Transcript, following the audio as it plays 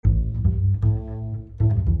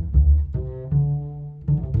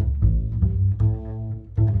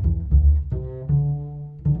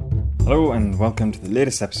Hello and welcome to the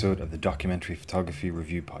latest episode of the Documentary Photography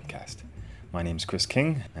Review Podcast. My name is Chris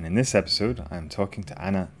King, and in this episode I am talking to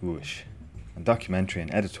Ana Uish, a documentary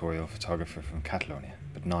and editorial photographer from Catalonia,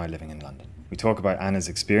 but now living in London. We talk about Ana's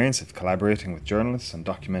experience of collaborating with journalists on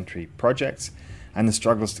documentary projects and the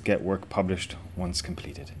struggles to get work published once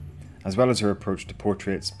completed, as well as her approach to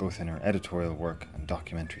portraits both in her editorial work and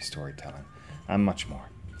documentary storytelling, and much more.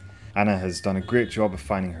 Ana has done a great job of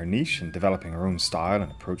finding her niche and developing her own style and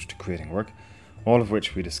approach to creating work, all of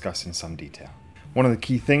which we discuss in some detail. One of the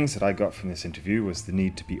key things that I got from this interview was the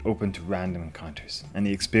need to be open to random encounters and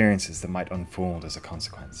the experiences that might unfold as a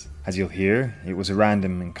consequence. As you'll hear, it was a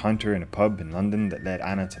random encounter in a pub in London that led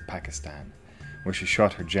Ana to Pakistan, where she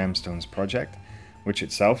shot her Gemstones project, which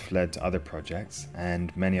itself led to other projects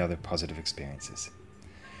and many other positive experiences.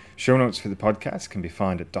 Show notes for the podcast can be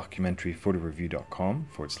found at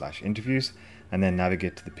documentaryphotoreview.com/interviews and then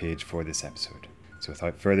navigate to the page for this episode. So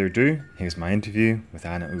without further ado, here's my interview with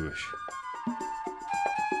Ana Uish.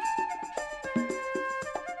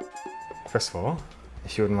 First of all,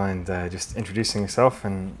 if you wouldn't mind just introducing yourself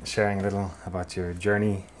and sharing a little about your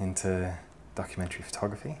journey into documentary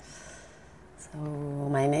photography. So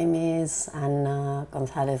my name is Ana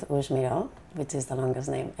González Uish Miró, which is the longest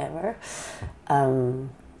name ever.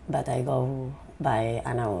 But I go by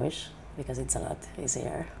Ana Uish because it's a lot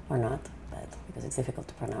easier, or not, but because it's difficult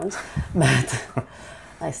to pronounce. But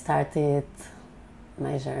I started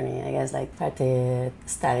my journey, I guess, started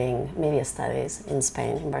studying media studies in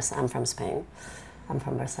Spain. I'm from Spain. I'm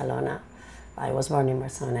from Barcelona. I was born in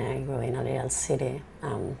Barcelona. I grew in a little city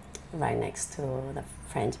right next to the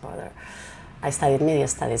French border. I studied media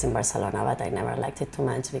studies in Barcelona, but I never liked it too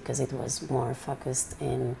much because it was more focused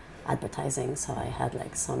in advertising, so I had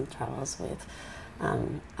some troubles with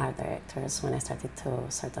art directors when I started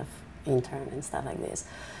to sort of intern and stuff like this.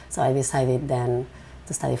 So I decided then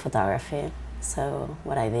to study photography. So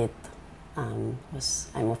what I did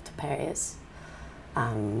was I moved to Paris,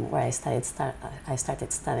 where I started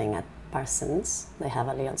studying at Parsons. They have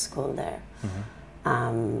a little school there.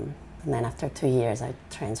 Mm-hmm. And then after 2 years, I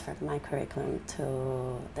transferred my curriculum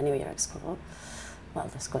to the New York School. Well,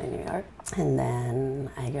 the school in New York. And then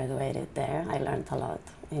I graduated there. I learned a lot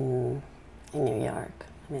in New York.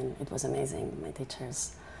 I mean, it was amazing. My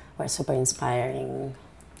teachers were super inspiring,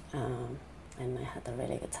 and I had a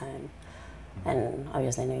really good time. And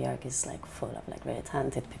obviously New York is full of really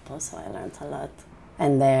talented people, so I learned a lot.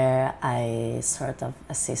 And there I sort of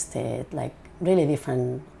assisted really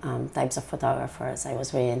different types of photographers. I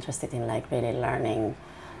was really interested in really learning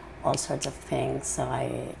all sorts of things, so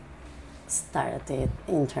I started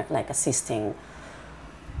assisting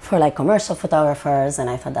for commercial photographers, and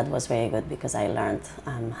I thought that was really good because I learned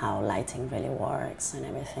how lighting really works and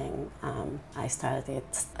everything. I started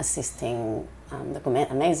assisting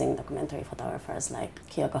amazing documentary photographers like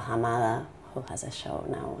Kyoko Hamada, who has a show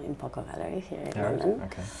now in Poco Gallery here in London.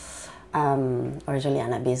 Okay. Or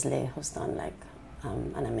Juliana Beasley, who's done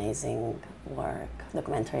an amazing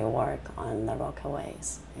documentary work on the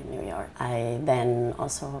Rockaways in New York. I then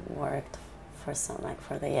also worked for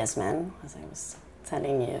for the Yes Men, as I was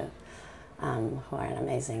telling you, who are an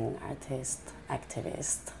amazing artist,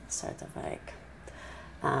 activist, sort of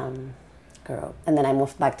group. And then I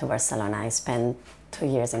moved back to Barcelona. I spent 2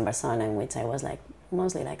 years in Barcelona, in which I was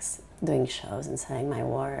mostly doing shows and selling my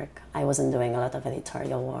work. I wasn't doing a lot of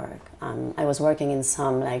editorial work. I was working in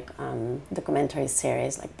some documentary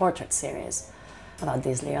series, portrait series, about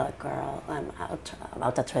this little girl,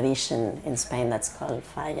 about a tradition in Spain that's called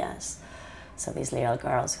fallas. So these little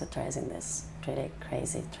girls who dress in this pretty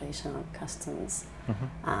crazy traditional costumes.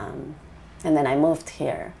 Mm-hmm. And then I moved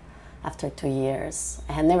here after 2 years.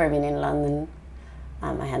 I had never been in London.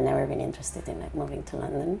 I had never been interested in moving to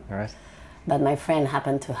London. All right. But my friend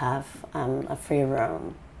happened to have a free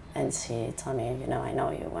room, and she told me, I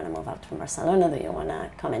know you want to move out from Barcelona. Do you want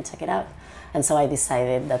to come and check it out? And so I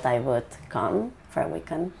decided that I would come for a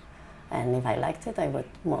weekend, and if I liked it, I would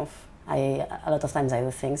move. A lot of times I do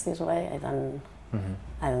things this way. I don't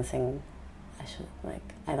think I should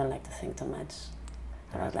I don't like to think too much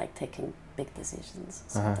about taking big decisions.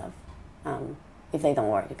 Sort of. If they don't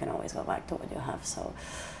work, you can always go back to what you have. So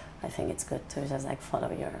I think it's good to just follow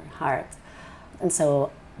your heart. And so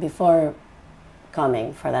before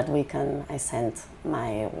coming for that weekend, I sent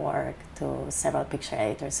my work to several picture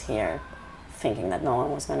editors here, thinking that no one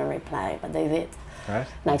was going to reply, but they did. Right.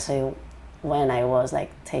 And actually, when I was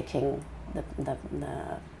taking the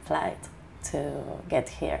flight to get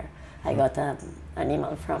here, I got an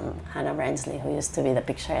email from Hannah Bransley, who used to be the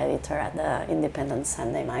picture editor at the Independent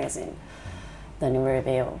Sunday magazine, the New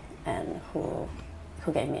Review, and who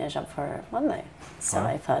who gave me a job for Monday. So Wow.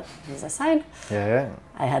 I thought, this is a sign. Yeah.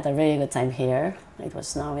 I had a really good time here. It was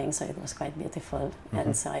snowing, so it was quite beautiful.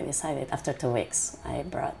 And so I decided after 2 weeks, I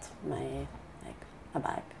brought a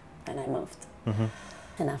bag and I moved.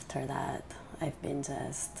 And after that, I've been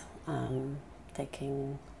just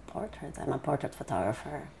taking portraits. I'm a portrait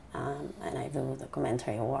photographer, and I do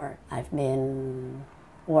documentary work. I've been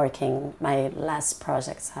working, my last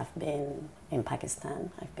projects have been in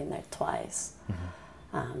Pakistan. I've been there twice.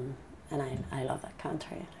 And I love that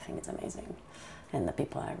country. I think it's amazing. And the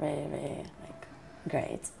people are really, really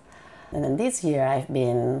great. And then this year I've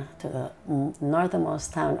been to the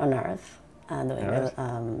northernmost town on earth doing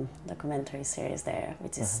a documentary series there,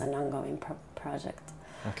 which is an ongoing project.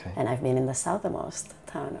 Okay. And I've been in the southernmost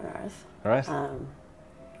town on earth, Right.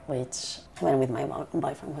 which I went with my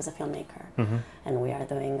boyfriend who's a filmmaker. And we are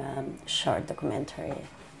doing a short documentary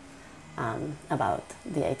about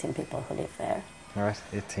the 18 people who live there. All right.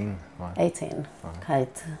 18. Wow. 18, Wow.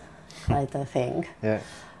 quite a thing. Yeah.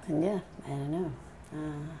 And yeah, I don't know.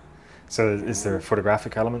 So is there a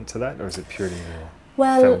photographic element to that, or is it purely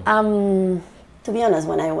Well, film? to be honest,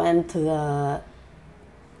 when I went to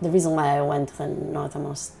the reason why I went to the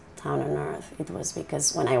northernmost town on earth, it was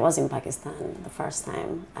because when I was in Pakistan the first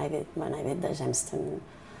time, when I did the Gemstone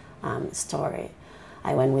story,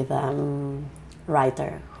 I went with a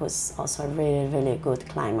writer who's also a really, really good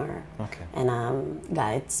climber. Okay. And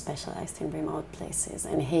guide specialized in remote places.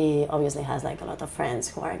 And he obviously has a lot of friends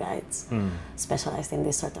who are guides specialized in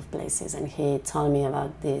these sort of places. And he told me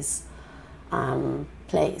about this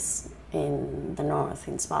place in the north,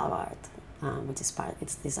 in Svalbard,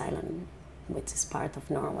 it's this island which is part of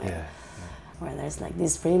Norway. Yeah. Where there's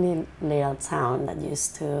this really little town that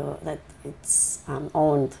it's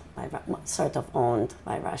owned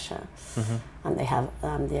by Russia, and they have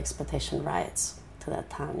the exploitation rights to that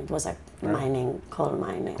town. It was coal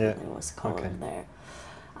mining. Yeah. There was coal there,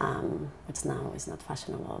 which now is not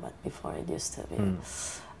fashionable, but before it used to be.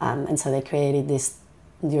 And so they created this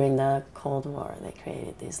during the Cold War. They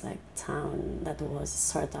created this town that was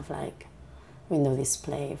sort of window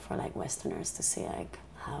display for Westerners to see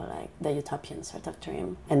how the utopian sort of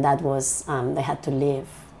dream. And that was they had to leave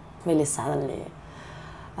really suddenly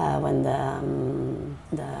when the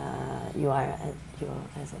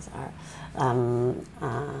USSR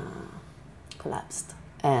collapsed,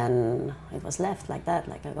 and it was left like that,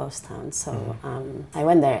 like a ghost town. So I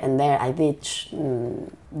went there, and there I did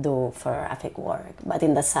do photographic work. But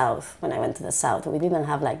in the south, when I went to the south, we didn't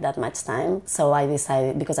have that much time. So I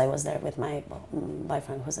decided, because I was there with my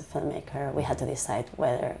boyfriend who's a filmmaker, we had to decide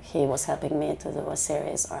whether he was helping me to do a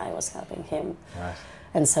series or I was helping him. Right.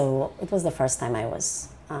 And so it was the first time I was,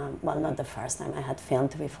 not the first time, I had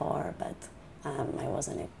filmed before, but I'm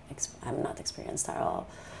not experienced at all.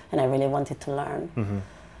 And I really wanted to learn.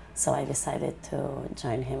 So I decided to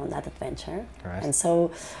join him on that adventure. Right. And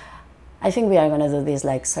so I think we are going to do this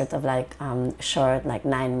short,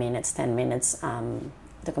 9 minutes, 10 minutes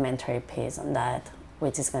documentary piece on that,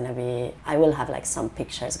 which is going to be, I will have some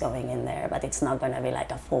pictures going in there, but it's not going to be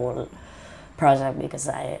a full project, because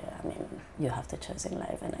I mean, you have to choose in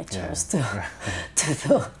life, and I chose to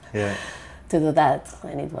do that,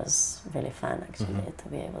 and it was really fun actually to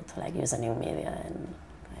be able to use a new media. And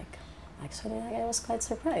actually I was quite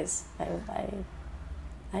surprised.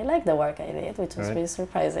 I liked the work I did, which was really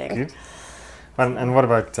surprising. Good. And what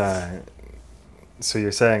about so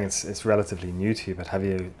you're saying it's relatively new to you, but have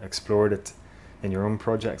you explored it in your own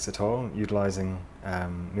projects at all, utilizing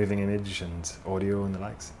moving image and audio and the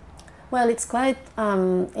likes? Well, it's quite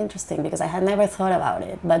interesting, because I had never thought about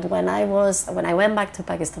it. But when I went back to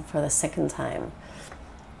Pakistan for the second time,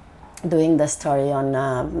 doing the story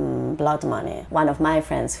on Blood Money, one of my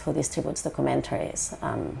friends who distributes documentaries,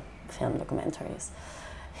 film documentaries,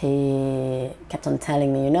 he kept on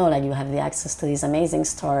telling me, you have the access to this amazing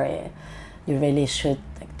story, you really should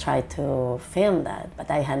try to film that. But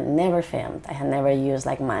I had never filmed. I had never used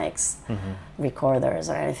mics, recorders,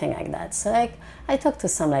 or anything like that. So I talked to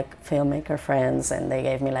some filmmaker friends, and they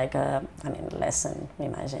gave me lesson.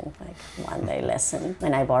 Imagine 1 day lesson,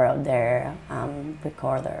 and I borrowed their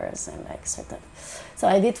recorders and sort of. So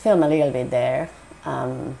I did film a little bit there.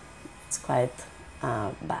 It's quite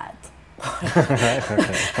bad. I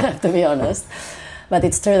have to be honest. But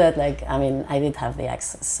it's true that I did have the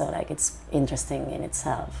access, so it's interesting in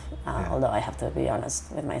itself. Although I have to be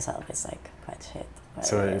honest with myself, it's quite shit.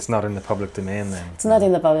 So it's not in the public domain then? It's not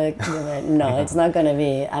in the public domain. No, it's not going to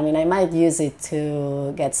be. I mean, I might use it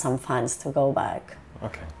to get some funds to go back.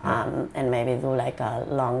 Okay. And maybe do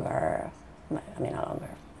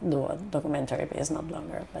do a documentary piece, not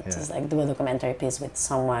longer, but just do a documentary piece with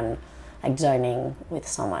someone like joining with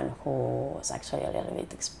someone who is actually a little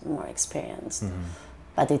bit more experienced.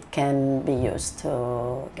 But it can be used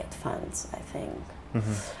to get funds, I think.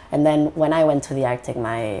 And then when I went to the Arctic,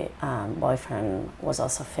 my boyfriend was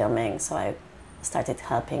also filming, so I started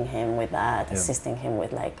helping him with that, assisting him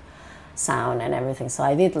with like sound and everything. So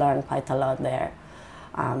I did learn quite a lot there.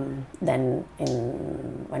 Then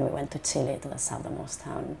when we went to Chile, to the southernmost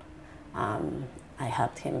town, I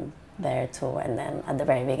helped him there too. And then at the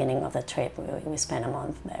very beginning of the trip, we spent a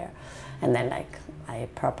month there. And then like I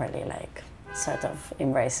properly like sort of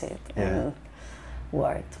embraced it and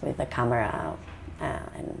worked with the camera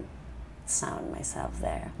and sound myself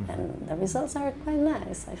there. And the results are quite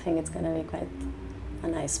nice. I think it's going to be quite a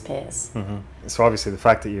nice piece. So obviously the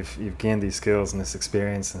fact that you've gained these skills and this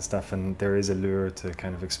experience and stuff, and there is a lure to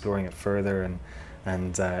kind of exploring it further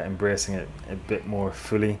and embracing it a bit more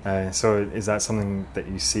fully. So is that something that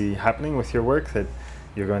you see happening with your work, that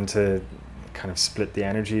you're going to kind of split the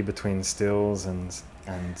energy between stills and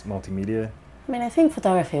multimedia? I mean, I think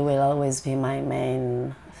photography will always be my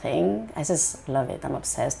main thing. I just love it. I'm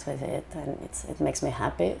obsessed with it, and it makes me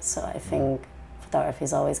happy. So I think photography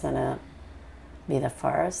is always gonna be the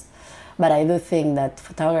first. But I do think that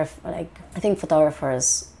I think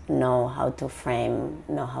photographers know how to frame,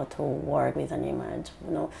 know how to work with an image.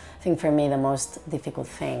 I think for me the most difficult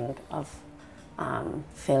thing of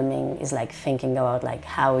filming is like thinking about like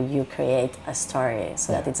how you create a story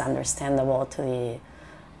so that it's understandable to the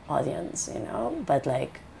audience, but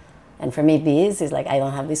like, and for me this is like I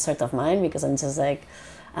don't have this sort of mind, because I'm just like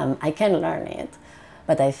I can learn it,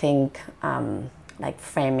 but I think like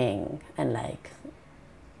framing and like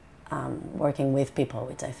working with people,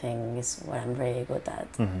 which I think is what I'm really good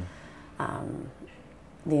at.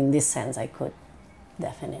 In this sense I could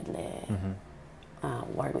definitely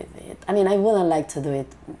work with it. I mean, I wouldn't like to do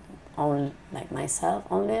it on like myself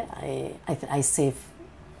only. I see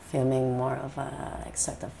filming more of a like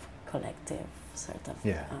sort of collective sort of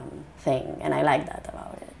thing, and I like that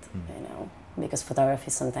about it, because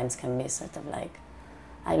photography sometimes can be sort of like,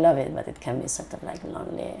 I love it, but it can be sort of like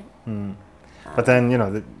lonely. But then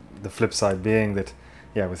the flip side being that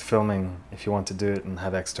with filming, if you want to do it and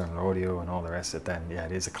have external audio and all the rest of it, then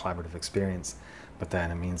it is a collaborative experience, but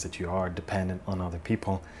then it means that you are dependent on other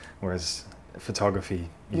people, whereas photography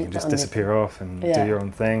you can just disappear off and do your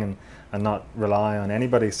own thing and not rely on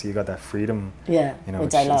anybody, so you got that freedom,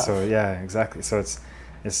 which I love. So exactly, so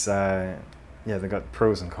it's they've got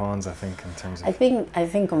pros and cons, I think, in terms of I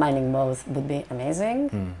think combining both would be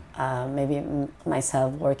amazing. Maybe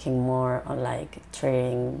myself working more on like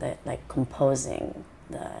treating the like composing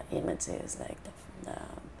the images, like the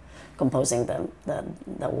composing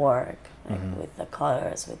the work, like with the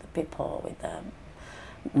colors, with the people, with the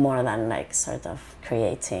more than like sort of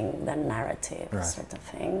creating the narrative sort of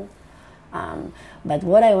thing. But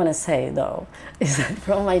what I want to say though is that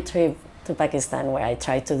from my trip to Pakistan, where I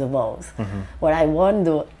tried to do both, what I won't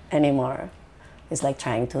do anymore is like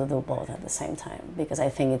trying to do both at the same time, because I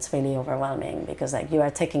think it's really overwhelming, because like you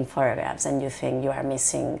are taking photographs and you think you are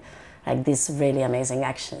missing like this really amazing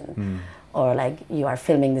action, or like you are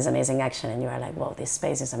filming this amazing action and you are like, whoa, this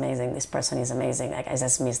space is amazing, this person is amazing, like I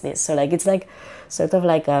just missed this. So like it's like sort of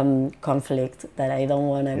like conflict that I don't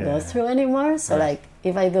want to go through anymore. So like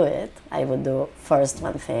if I do it, I would do first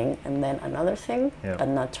one thing and then another thing, but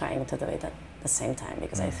not trying to do it at the same time,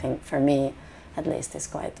 because I think for me at least it's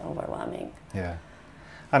quite overwhelming.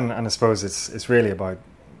 And I suppose it's really about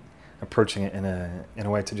approaching it in a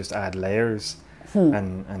way to just add layers.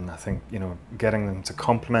 And I think getting them to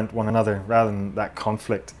complement one another rather than that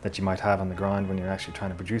conflict that you might have on the ground when you're actually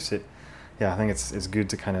trying to produce it. I think it's good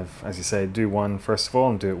to kind of, as you say, do one first of all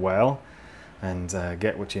and do it well, and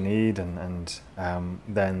get what you need, and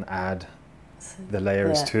then add the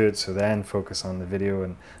layers to it. So then focus on the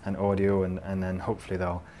video and audio, and then hopefully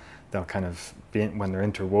they'll kind of be, when they're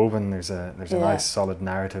interwoven, there's a nice solid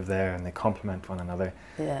narrative there, and they complement one another,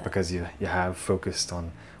 because you have focused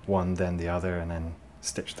on one then the other and then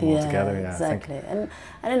stitched them all together. Exactly. And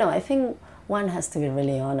I don't know, I think one has to be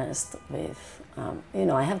really honest with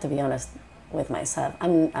I have to be honest with myself.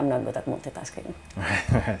 I'm not good at multitasking.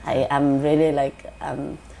 I am really like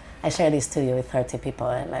I share this studio with 30 people,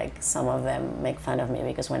 and like some of them make fun of me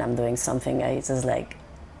because when I'm doing something I just like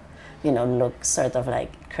look sort of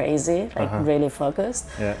like crazy, like really focused.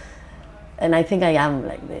 And I think I am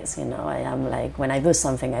like this, I am like, when I do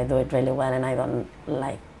something I do it really well, and I don't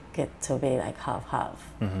like it to be like half,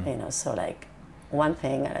 so like one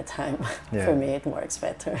thing at a time. For me it works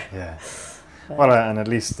better. Well, and at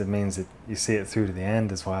least it means that you see it through to the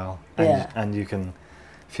end as well, and you can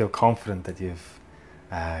feel confident that you've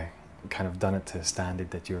kind of done it to a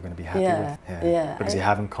standard that you're going to be happy Yeah, with. yeah. Because you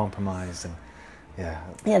haven't compromised, and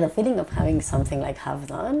Yeah, the feeling of having something like half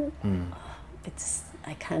done, Mm. it's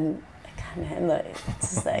I can't handle it.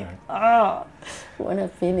 It's just like, I want to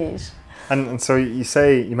finish. And so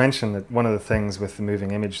you mentioned that one of the things with the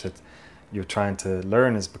moving image that you're trying to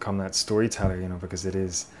learn is become that storyteller, you know, because it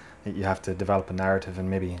is, you have to develop a narrative and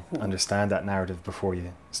maybe understand that narrative before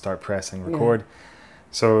you start pressing record.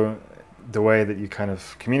 So the way that you kind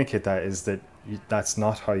of communicate that is that that's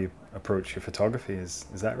not how you approach your photography, is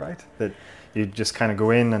that right? That you just kind of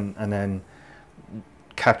go in and then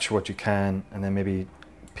capture what you can and then maybe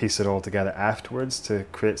piece it all together afterwards to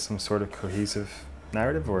create some sort of cohesive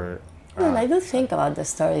narrative, or... Well, I do think about the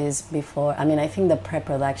stories before. I mean, I think the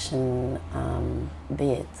pre-production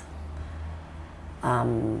bit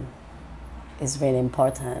is really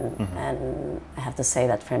important. And I have to say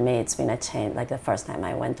that for me, it's been a change. Like the first time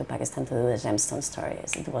I went to Pakistan to do the gemstone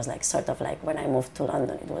stories, it was like sort of like when I moved to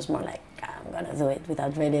London, it was more like, I'm gonna do it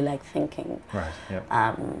without really like thinking. Right,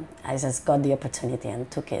 yeah. I just got the opportunity and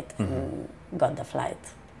took it and got the flight.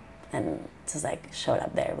 And just like showed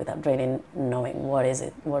up there without really knowing what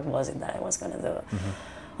was it that I was gonna do.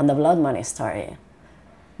 On the Blood Money story,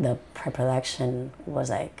 the pre-production was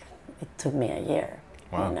like, it took me a year.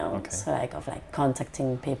 Wow, you know, okay. so like of like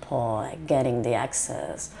contacting people, like getting the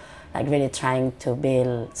access, like really trying to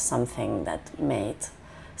build something that made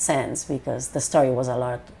sense, because the story was a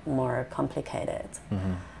lot more complicated.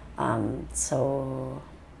 So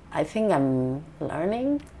I think I'm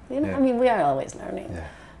learning, you know, Yeah. I mean, we are always learning. Yeah.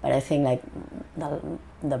 But I think like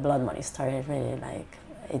the Blood Money story really like,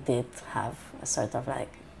 it did have a sort of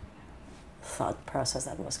like thought process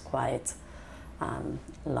that was quite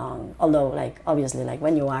long. Although like obviously like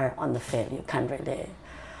when you are on the field, you can't really,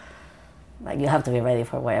 like you have to be ready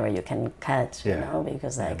for wherever you can catch, you know,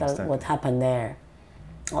 because like what happened there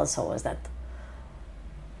also was that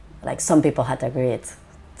like some people had agreed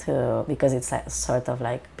to, because it's like sort of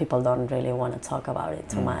like people don't really want to talk about it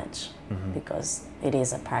too much, because it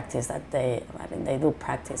is a practice that they do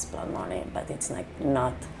practice blood money, but it's like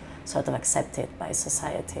not sort of accepted by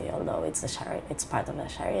society, although it's part of the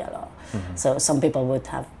Sharia law. So some people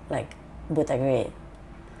would agree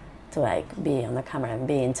to like be on the camera and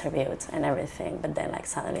be interviewed and everything, but then like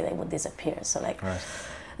suddenly they would disappear. So like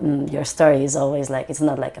your story is always like, it's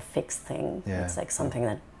not like a fixed thing. It's like something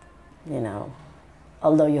that, you know,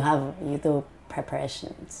 although you do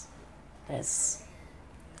preparations,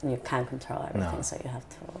 you can't control everything, so you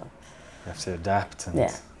have to adapt and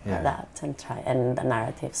adapt and try, and the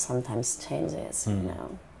narrative sometimes changes, you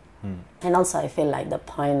know. And also I feel like the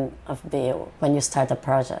point of view when you start a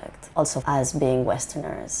project, also as being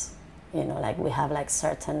Westerners, you know, like we have like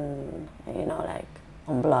certain, you know, like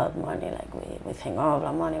on blood money, like we think, oh,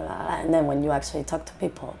 blood money, blah, blah, blah. And then when you actually talk to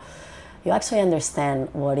people, you actually understand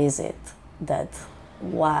what is it that,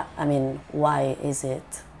 why is it,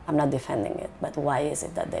 I'm not defending it, but why is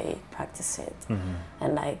it that they practice it?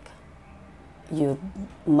 And like, you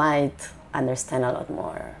might understand a lot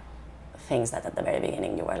more things that at the very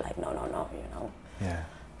beginning you were like, no, you know. Yeah.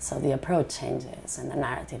 So the approach changes and the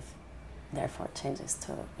narrative therefore changes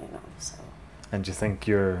too, you know, so. And do you think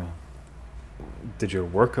did your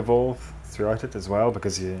work evolve throughout it as well?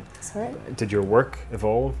 Because did your work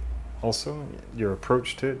evolve also, your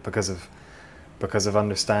approach to it, because of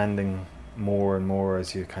understanding more and more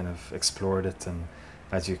as you kind of explored it and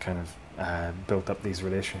as you kind of built up these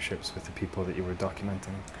relationships with the people that you were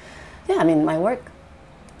documenting? Yeah, I mean, my work,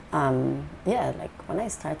 like when I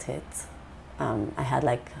started, I had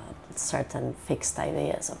like certain fixed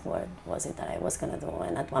ideas of what was it that I was going to do.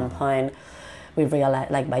 And at one point, we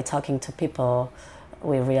realized, like by talking to people,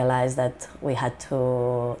 we realized that we had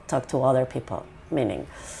to talk to other people, meaning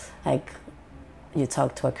like you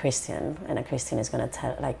talk to a Christian and a Christian is going to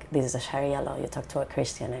tell, like, this is a Sharia law. You talk to a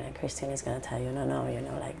Christian and a Christian is going to tell you, no, you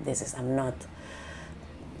know, like this is, I'm not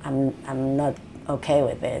okay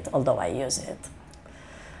with it, although I use it.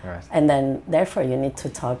 Right. And then therefore you need to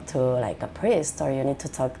talk to like a priest, or you need to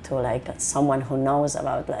talk to like someone who knows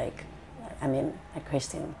about like, I mean, a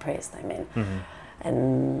Christian priest, I mean.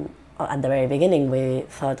 And at the very beginning we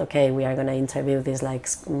thought, okay, we are going to interview these like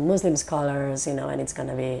Muslim scholars, you know, and it's going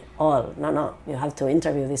to be all, no, you have to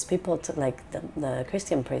interview these people, to like the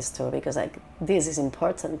Christian priests too, because like this is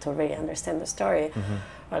important to really understand the story.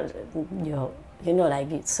 Well, you know, like,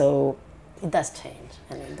 so it does change,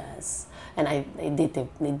 and it does. And it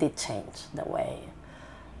did change the way.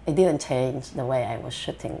 It didn't change the way I was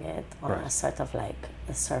shooting it on a sort of like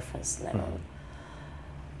a surface level,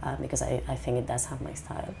 because I think it does have my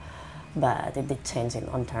style. But it did change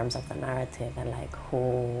on terms of the narrative and like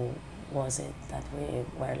who was it that we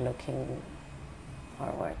were looking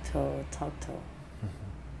forward to talk to.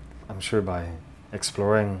 I'm sure by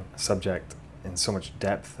exploring a subject in so much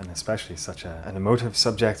depth, and especially such an emotive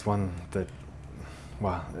subject, one that,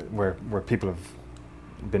 well, where people have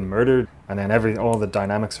been murdered, and then all the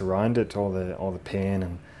dynamics around it, all the pain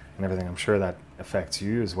and everything, I'm sure that affects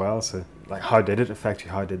you as well. So, like, how did it affect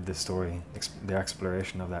you? How did the story, the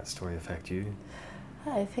exploration of that story, affect you?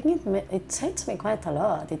 I think it changed me quite a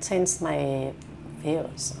lot. It changed my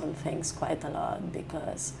views on things quite a lot,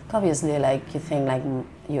 because obviously, like, you think like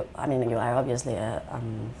you are obviously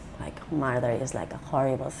like murder is like a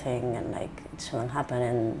horrible thing and like it shouldn't happen,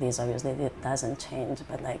 and this obviously it doesn't change.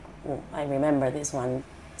 But like I remember this one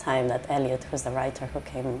time that Elliot, who's the writer who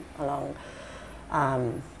came along,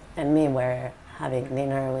 and me were having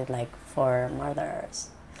dinner with like 4 murderers,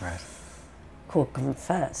 Right. who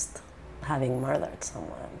confessed having murdered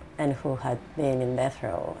someone and who had been in death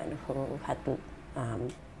row and who had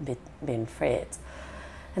been freed.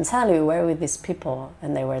 And suddenly we were with these people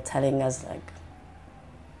and they were telling us like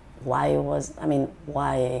why,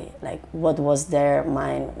 like what was their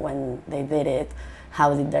mind when they did it,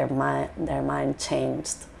 how did their mind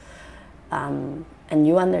changed, and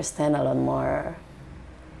you understand a lot more.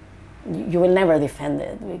 You will never defend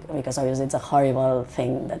it because obviously it's a horrible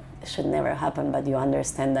thing that should never happen, but you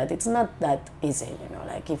understand that it's not that easy,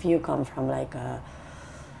 like if you come from like a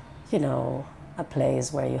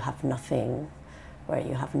place where you have nothing, where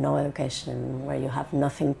you have no education, where you have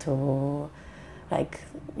nothing to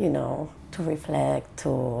to reflect to,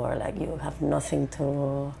 or like you have nothing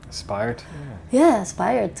to aspire to.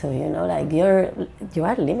 Aspire to, like you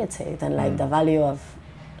are limited, and like the value of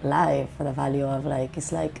life, the value of like,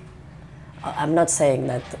 it's like, I'm not saying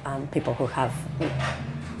that people who have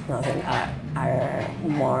nothing are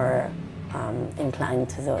more inclined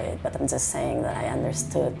to do it, but I'm just saying that I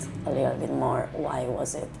understood a little bit more why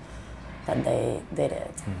was it that they did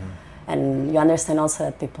it. Mm-hmm. And you understand also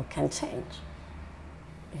that people can change.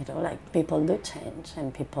 Like people do change,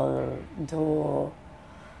 and people do,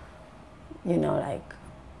 like,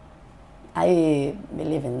 I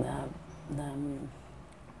believe in the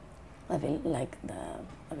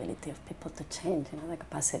ability of people to change, the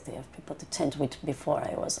capacity of people to change, which before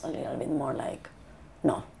I was a little bit more like,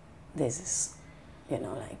 no, this is,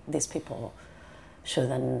 like, these people should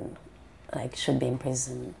be in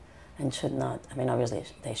prison and should not, obviously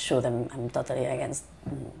they should, I'm totally against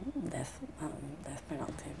death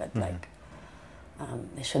penalty, but like,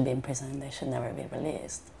 they should be in prison, they should never be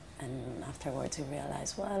released. And afterwards you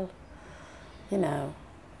realize, well, it's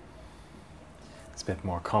a bit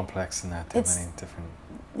more complex than that. There are many different.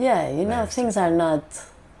 Yeah, things are not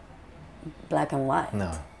black and white.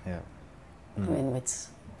 No, yeah. which.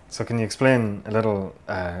 So can you explain a little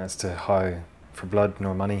as to how For Blood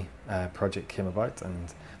Nor Money project came about?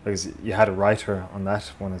 And because you had a writer on that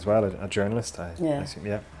one as well, a journalist, I assume.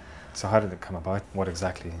 Yeah. So how did it come about? What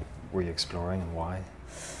exactly were you exploring and why?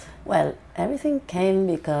 Well, everything came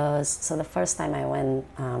because, so the first time I went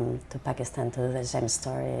to Pakistan to do the gem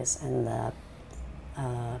stories and the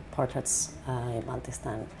portraits in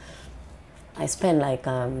Baltistan, I spent like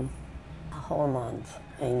a whole month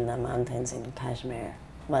in the mountains in Kashmir,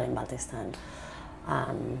 well, in Baltistan.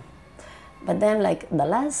 But then like the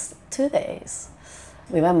last 2 days,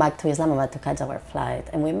 we went back to Islamabad to catch our flight,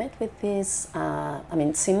 and we met with this,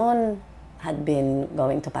 Simon had been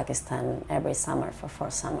going to Pakistan every summer for 4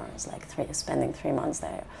 summers, spending 3 months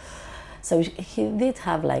there. So he did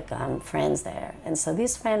have like friends there, and so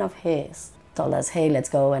this friend of his told us, hey, let's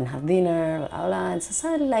go and have dinner, blah, blah. And so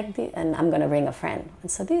suddenly and I'm gonna bring a friend.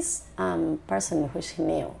 And so this person who she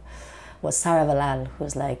knew was Sarah Valal,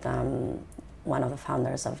 who's like one of the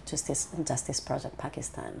founders of Justice Project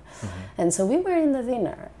Pakistan. Mm-hmm. And so we were in the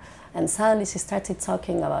dinner, and suddenly she started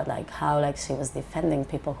talking about like how like she was defending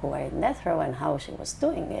people who were in death row and how she was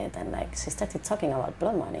doing it, and like she started talking about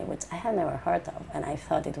blood money, which I had never heard of, and I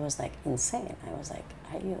thought it was like insane. I was like,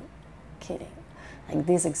 are you kidding? Like,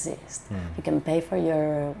 this exists. You can pay for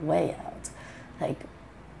your way out. Like,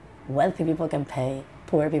 wealthy people can pay,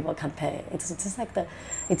 poor people can pay. It's just like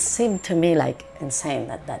it seemed to me like insane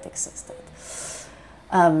that existed.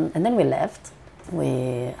 And then we left.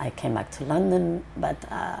 I came back to London, but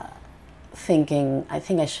thinking, I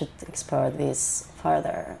think I should explore this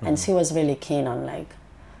further. Mm-hmm. And she was really keen on like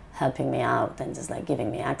helping me out and just like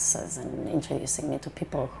giving me access and introducing me to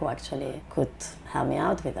people who actually could help me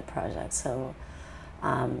out with the project. So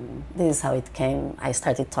this is how it came. I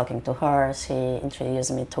started talking to her. She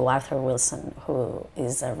introduced me to Arthur Wilson, who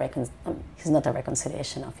is he's not a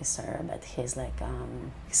reconciliation officer, but he's like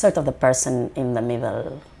sort of the person in the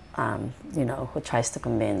middle, who tries to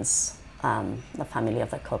convince the family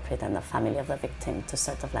of the culprit and the family of the victim to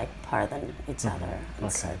sort of like pardon each other and Okay.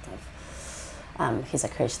 sort of. He's a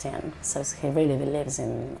Christian, so he really believes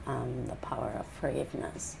in the power of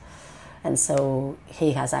forgiveness. And so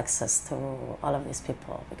he has access to all of these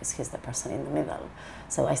people because he's the person in the middle.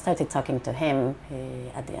 So I started talking to him.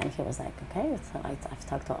 At the end, he was like, okay, so I've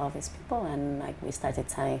talked to all these people, and like we started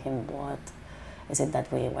telling him what is it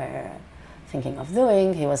that we were thinking of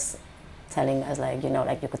doing. He was telling us like, you know,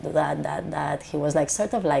 like you could do that. He was like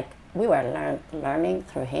sort of like, we were learning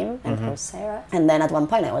through him and through Sarah. And then at one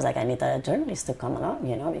point I was like, I need a journalist to come along,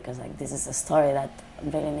 you know, because like this is a story that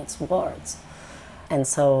really needs words. And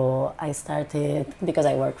so I started, because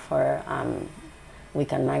I work for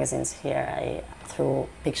weekend magazines here, through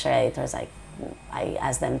picture editors, I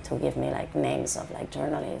asked them to give me like names of like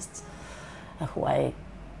journalists who I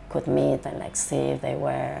could meet and like see if they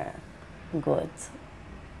were good.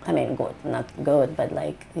 I mean, good, not good, but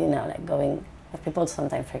like, you know, like going, people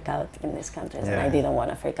sometimes freak out in these countries, and I didn't want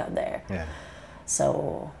to freak out there. Yeah.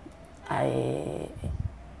 So I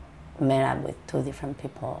met up with 2 different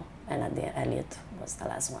people, and at the end, Elliot was the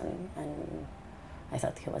last one, and I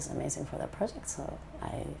thought he was amazing for the project, so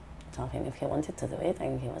I told him if he wanted to do it,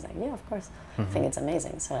 and he was like, yeah, of course, I think it's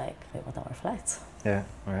amazing, so like, we bought our flights. Yeah,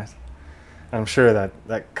 right. I'm sure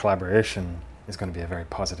that collaboration is going to be a very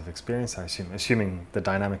positive experience, I assume, assuming the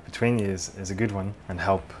dynamic between you is a good one and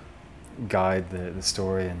help guide the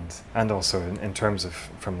story, and also in terms of,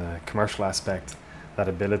 from the commercial aspect, that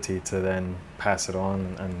ability to then pass it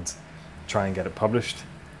on and try and get it published.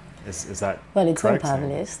 Is that Well, it's been correct?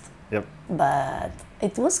 published, Yep. but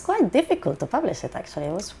it was quite difficult to publish it, actually.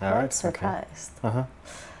 I was quite Alright, surprised. Okay. Uh-huh.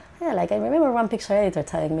 Yeah, like I remember one picture editor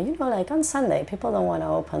telling me, you know, like on Sunday, people don't want to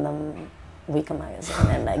open the weekend magazine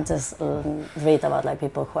and like just read about like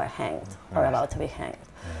people who are hanged or about to be hanged.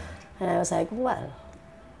 And I was like, well,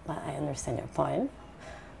 I understand your point,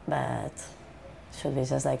 but should we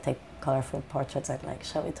just like take colorful portraits and like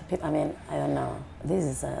show it to people? I mean, I don't know. This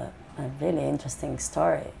is a really interesting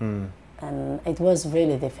story, and it was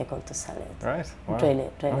really difficult to sell it. Right. Wow. Really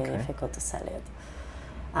Okay. difficult to sell it.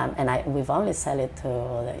 And we've only sell it to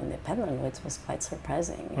the Independent, which was quite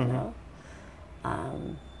surprising, you know.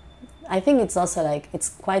 I think it's also like, it's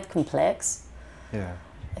quite complex. Yeah.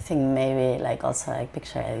 I think maybe like also like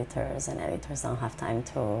picture editors and editors don't have time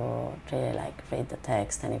to really like read the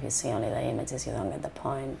text, and if you see only the images, you don't get the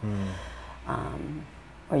point.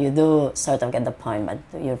 Or you do sort of get the point, but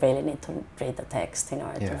you really need to read the text in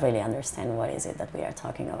order to really understand what is it that we are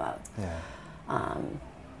talking about. Yeah.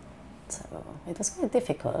 So it was quite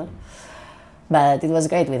difficult, but it was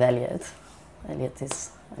great with Elliot. Elliot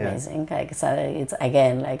is amazing. Like, so it's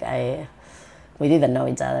again like we didn't know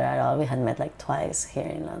each other at all. We had met like twice here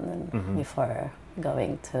in London before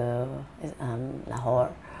going to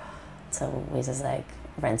Lahore. So we just like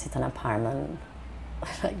rented an apartment,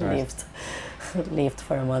 like lived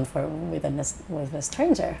for a month with a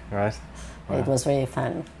stranger. Right. Wow. It was really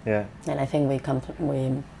fun. Yeah. And I think we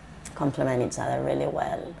complement each other really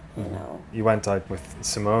well, you know. You went out with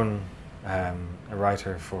Simone, a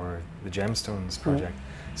writer for the Gemstones project.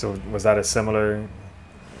 So was that a similar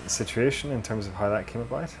situation in terms of how that came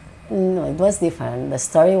about? No, it was different. The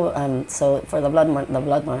story, so for the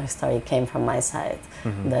Bloodmore story came from my side.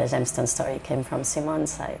 The Gemstone story came from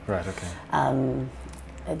Simone's side. Right, okay.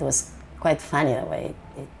 It was quite funny the way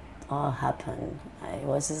it all happened. I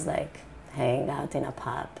was just like hanging out in a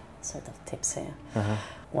pub, sort of tipsy,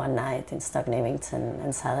 one night in Stoke Newington,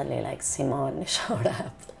 and suddenly like Simone showed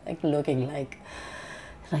up, like looking like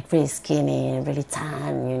really skinny, really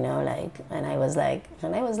tan, you know, like, and I was like a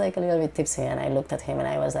little bit tipsy, and I looked at him and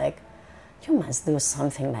I was like, you must do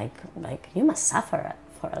something like you must suffer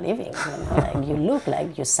for a living, you know, like you look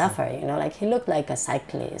like you suffer, you know, like he looked like a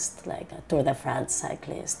cyclist, like a Tour de France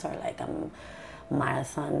cyclist, or like a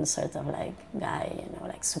marathon sort of like guy, you know,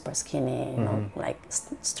 like super skinny, you know, like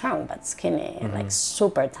strong but skinny, like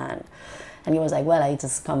super tan. And he was like, well, I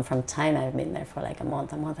just come from China. I've been there for like a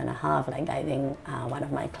month and a half, like guiding one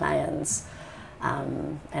of my clients.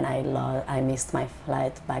 And I missed my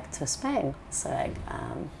flight back to Spain. So like,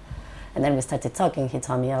 and then we started talking. He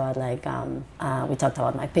told me about like, we talked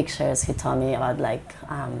about my pictures. He told me about like,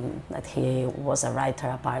 that he was a writer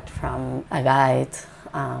apart from a guide,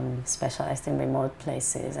 specialized in remote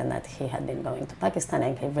places, and that he had been going to Pakistan,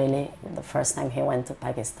 and he really, the first time he went to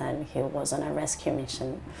Pakistan, he was on a rescue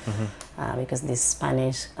mission because this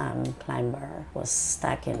Spanish climber was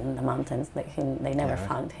stuck in the mountains. They never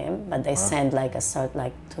found him, but they sent like a sort,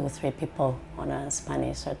 like 2 or 3 people on a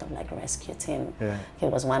Spanish sort of like rescue team. He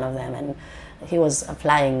was one of them, and he was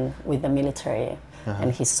flying with the military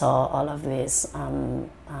and he saw all of these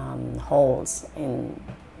holes in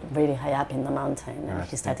really high up in the mountain, and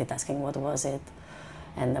he started asking what was it,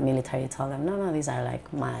 and the military told him, no, these are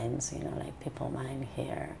like mines, like people mine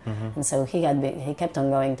here. And so he kept on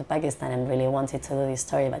going to Pakistan and really wanted to do this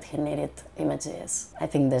story, but he needed images. I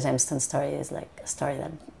think the gemstone story is like a story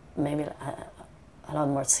that maybe a lot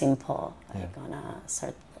more simple,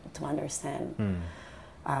 to understand.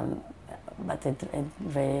 But it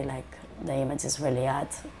really, like, the images really add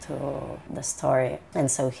to the story.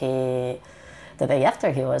 And so the day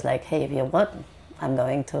after, he was like, hey, if you want, I'm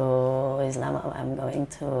going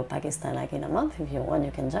to Pakistan like in a month. If you want,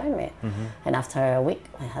 you can join me. And after a week,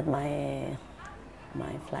 I had my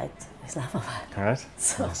flight to Islamabad. All right.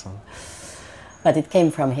 So, awesome. But it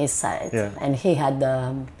came from his side, and he had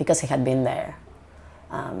because he had been there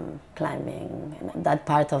climbing. And that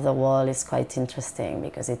part of the wall is quite interesting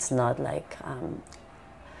because it's not like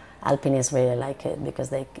alpinists really like it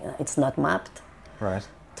because it's not mapped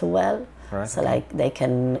too well. Right. So like they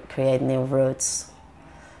can create new routes.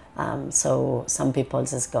 So some people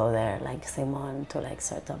just go there, like Simon, to like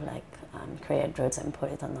sort of like create routes and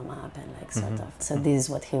put it on the map and like sort of. So this is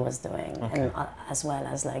what he was doing, and as well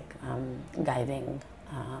as like guiding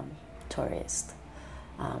tourists.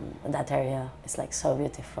 That area is like so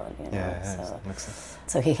beautiful,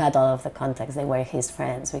 So he had all of the contacts. They were his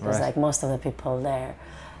friends because like most of the people there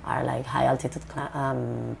are like high altitude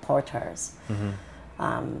porters.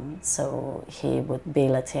 So he would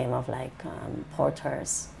build a team of like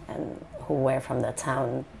porters and who were from the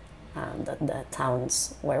town, the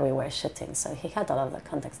towns where we were shooting. So he had all of the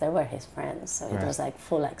contacts. They were his friends. So it was like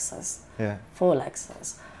full access. Full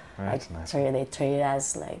access. Right. Like Nice. they treated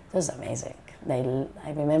us like, it was amazing.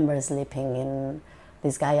 I remember sleeping in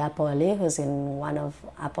this guy Apo Ali, who's in one of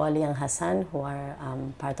Apo Ali and Hassan, who are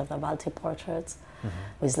part of the Balti portraits.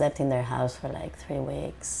 We slept in their house for like 3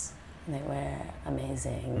 weeks. They were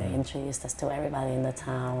amazing. They introduced us to everybody in the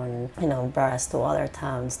town, brought us to other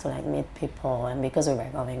towns to like meet people. And because we were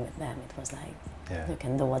going with them, it was like, you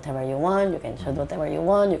can do whatever you want, you can shoot whatever you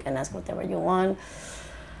want, you can ask whatever you want.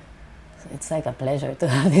 So it's like a pleasure to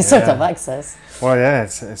have this sort of access. Well, yeah,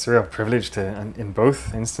 it's a real privilege to, and in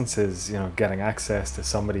both instances, getting access to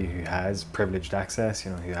somebody who has privileged access,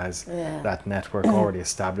 who has that network already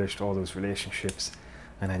established, all those relationships,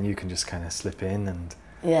 and then you can just kind of slip in and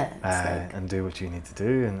and do what you need to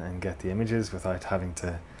do and get the images without having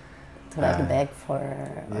to beg for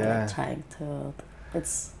or trying to. I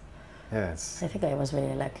think I was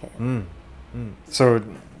really lucky. So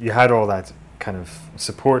you had all that kind of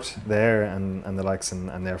support there and the likes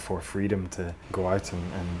and therefore freedom to go out and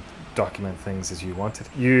document things as you wanted.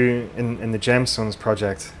 You in the Gemstones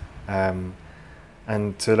project and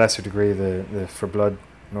to a lesser degree the For Blood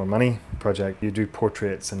Nor Money project, you do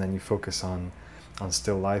portraits and then you focus on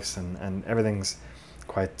still lifes and everything's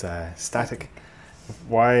quite static.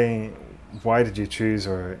 Why did you choose,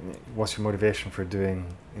 or what's your motivation for doing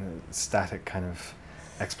static kind of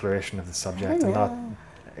exploration of the subject and not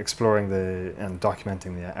exploring and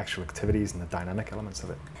documenting the actual activities and the dynamic elements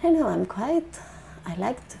of it? I don't know, I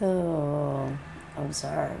like to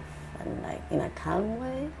observe and like in a calm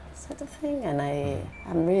way sort of thing, and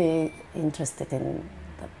I'm really interested in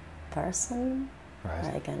the person.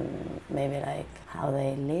 Like, and maybe like how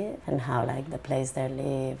they live and how like the place they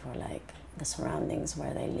live or like the surroundings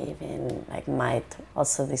where they live in like might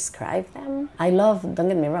also describe them. Don't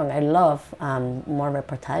get me wrong, I love more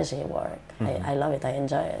reportage work. I love it, I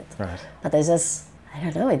enjoy it. But I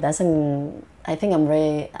don't know, I think I'm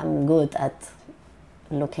good at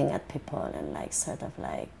looking at people and like sort of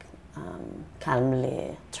like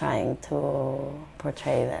calmly trying to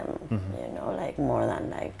portray them, like more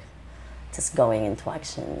than like just going into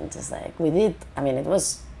action. Just like we did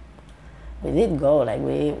go, like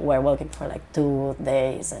we were walking for like 2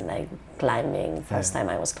 days and like climbing. First time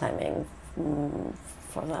I was climbing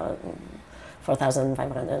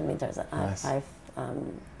 4,500 meters at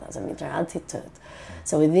 5,000 meter altitude.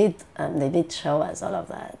 So we did, they did show us all of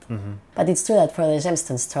that. But it's true that for the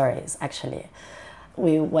Gemstone stories, actually,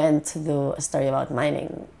 we went to do a story about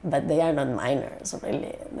mining, but they are not miners,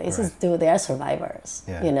 really. They are survivors.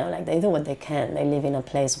 Like they do what they can. They live in a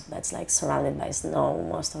place that's like surrounded by snow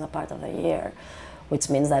most of the part of the year, which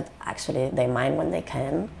means that actually they mine when they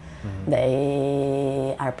can.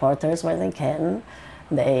 They are porters where they can.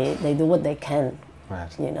 They do what they can.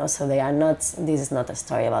 So they are not. This is not a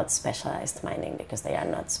story about specialized mining because they are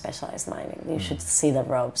not specialized mining. You should see the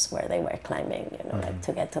ropes where they were climbing. Like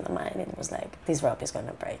to get to the mine, it was like this rope is going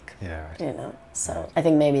to break. So I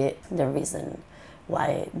think maybe the reason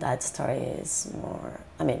why that story is more.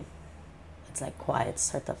 I mean, it's like quiet,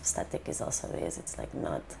 sort of static is also this. It's like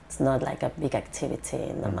it's not like a big activity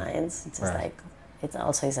in the mines. It's just like, it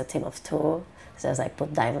also is a team of two. It's just like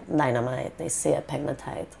put dynamite, they see a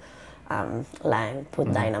pegmatite line,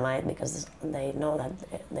 put dynamite because they know that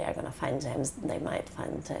they are gonna find gems, they might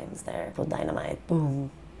find gems there, put dynamite,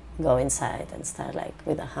 boom, go inside and start like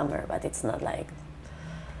with a hammer, but it's not like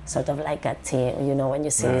sort of like a team, you know, when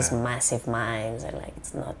you see these massive mines and like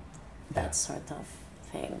it's not that sort of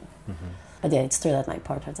thing. But yeah, it's true that my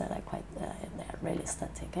portraits are like quite, they're really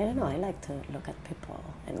static. I don't know, I like to look at people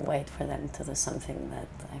and wait for them to do something that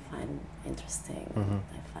I find interesting,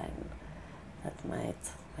 I find that might,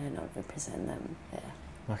 I don't know, represent them,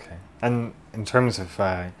 yeah. Okay. And in terms of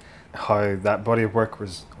how that body of work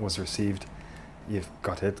was received, you've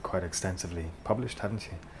got it quite extensively published, haven't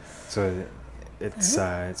you? So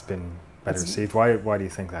it's been better received. Why do you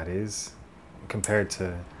think that is compared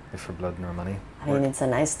to If for Blood Nor Money? I mean, it's a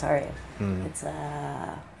nice story.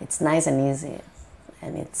 It's nice and easy,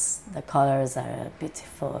 and the colors are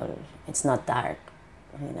beautiful. It's not dark,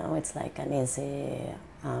 you know. It's like an easy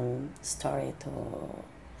story to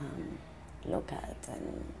look at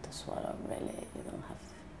and to swallow. Really, you don't have.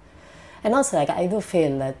 And also, like, I do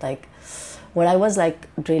feel that, like, what I was like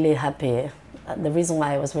really happy. The reason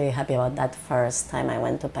why I was really happy about that first time I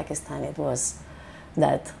went to Pakistan, it was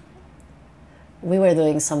that we were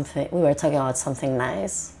doing something, we were talking about something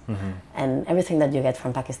nice, and everything that you get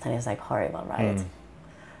from Pakistan is like horrible, right?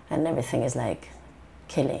 And everything is like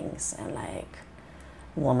killings and like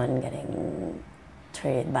women getting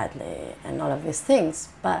treated badly and all of these things.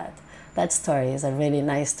 But that story is a really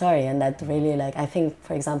nice story, and that really, like, I think,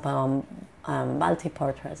 for example, Balti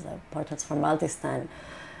portraits, the portraits from Baltistan,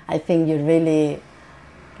 I think you really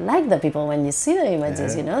like the people when you see the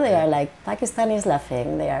images, you know, they are like Pakistanis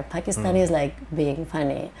laughing, they are Pakistanis like being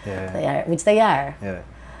funny, they are, which they are,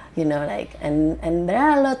 you know, like, and there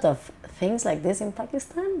are a lot of things like this in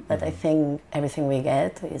Pakistan, but I think everything we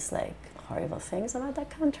get is like horrible things about that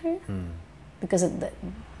country, because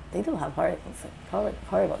they do have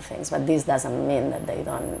horrible things, but this doesn't mean that they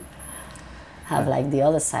don't have like the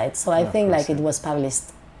other side. So I think like it was published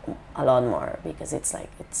a lot more because it's like,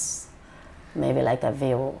 it's maybe like a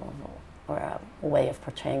view or a way of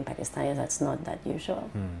portraying Pakistanis that's not that usual.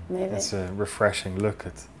 Maybe it's a refreshing look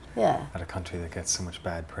at a country that gets so much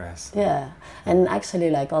bad press. Yeah, and actually,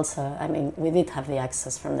 like, also, I mean, we did have the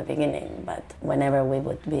access from the beginning, but whenever we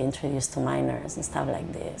would be introduced to miners and stuff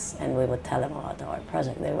like this, and we would tell them about our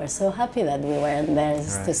project, they were so happy that we weren't there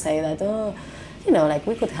to say that, oh, you know, like,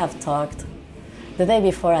 we could have talked. The day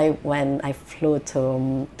before I flew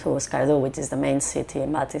to Skardu, which is the main city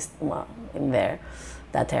in that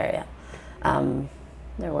area.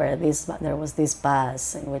 There was this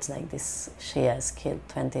bus in which like these Shias killed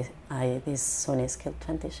 20, these Sunnis killed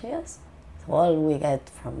 20 Shias. So all we get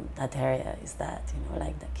from that area is that, you know,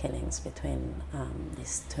 like the killings between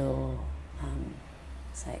these two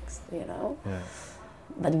sects, you know. Yeah.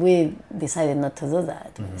 But we decided not to do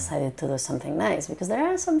that. We decided to do something nice because there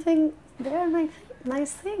are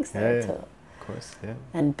nice things there too. Of course, yeah.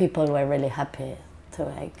 And people were really happy to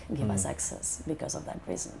like give us access because of that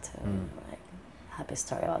reason too. Like, happy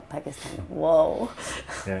story about Pakistan. Whoa.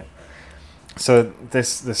 Yeah. So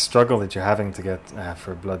this struggle that you're having to get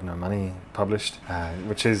For Blood Nor Money published,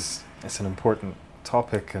 which it's an important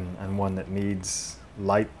topic and one that needs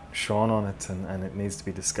light shone on it and it needs to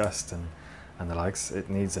be discussed and the likes, it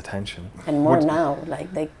needs attention. And more now,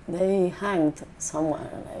 like they hanged someone.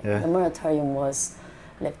 Like the moratorium was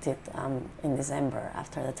lifted in December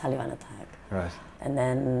after the Taliban attack. Right. And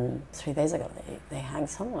then 3 days ago they hanged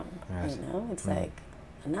someone. Right. You know, it's like,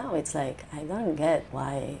 now it's like, I don't get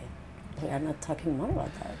why we are not talking more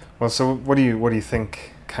about that. Well, so what do you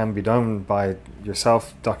think can be done by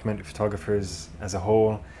yourself, documentary photographers as a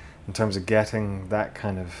whole, in terms of getting that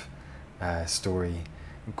kind of story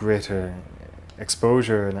greater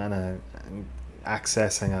exposure and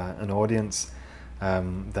accessing an audience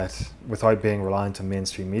that without being reliant on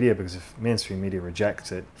mainstream media, because if mainstream media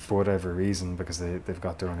rejects it for whatever reason because they've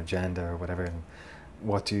got their own agenda or whatever,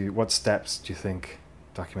 what steps do you think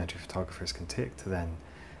documentary photographers can take to then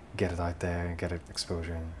get it out there and get it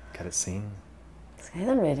exposure and get it seen? I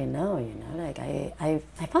don't really know, you know, like I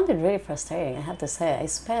found it really frustrating, I have to say. I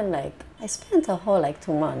spent a whole like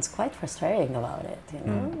 2 months quite frustrating about it, you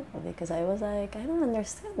know, because I was like, I don't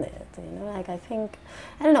understand it, you know, like I think,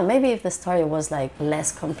 I don't know, maybe if the story was like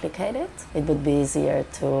less complicated, it would be easier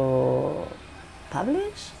to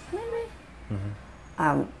publish, maybe.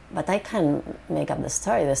 But I can't make up the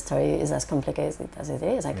story is as complicated as it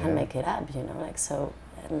is, I can't make it up, you know, like so.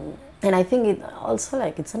 And I think it also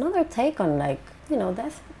like it's another take on like, you know,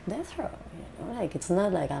 death row, like it's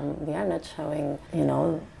not like we are not showing, you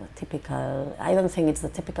know, typical. I don't think it's the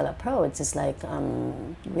typical approach. It's like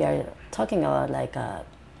we are talking about like a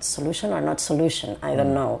solution or not solution. I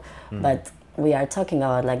don't know, but we are talking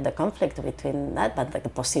about like the conflict between that, but like the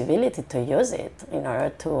possibility to use it in order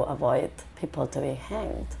to avoid people to be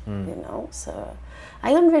hanged. You know, so.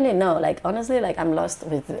 I don't really know. Like honestly, like I'm lost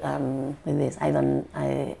with this.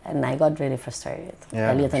 I got really frustrated. Yeah,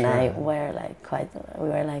 Elliot and I sure. were like we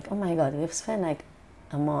were like, oh my god, we've spent like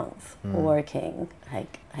a month working.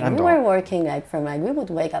 Like And we were working like from like we would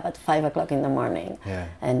wake up at 5 o'clock in the morning,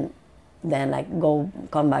 and then like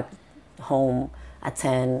come back home at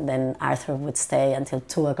 10. Then Arthur would stay until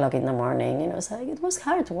 2 o'clock in the morning. You know, so like, it was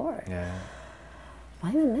hard work. Yeah.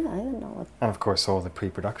 I don't know. And of course, all the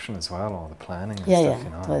pre-production as well, all the planning and Yeah, stuff, you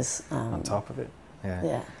know, it was, on top of it. Yeah.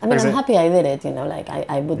 Yeah. I mean, I'm happy I did it, you know, like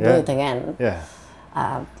I would do it again. Yeah.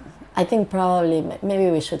 I think probably maybe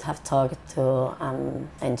we should have talked to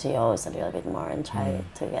NGOs a little bit more and try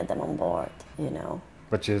to get them on board, you know.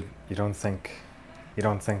 But you don't think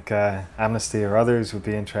Amnesty or others would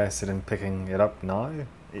be interested in picking it up now,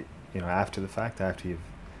 you know, after the fact, after you've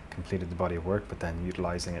completed the body of work, but then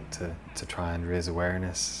utilizing it to try and raise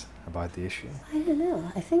awareness about the issue? I don't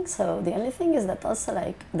know. I think so. The only thing is that also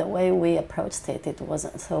like the way we approached it, it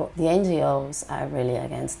wasn't so. The NGOs are really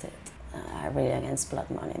against it. Are really against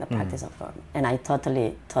blood money, the practice of blood, and I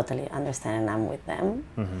totally understand, and I'm with them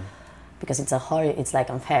because it's like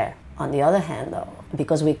unfair. On the other hand, though,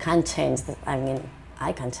 because we can't change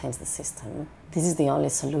I can't change the system. This is the only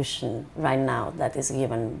solution right now that is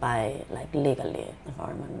given by like legally the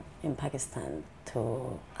government in Pakistan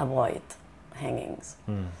to avoid hangings.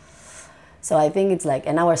 So I think it's like,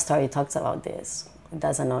 and our story talks about this. It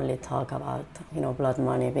doesn't only talk about, you know, blood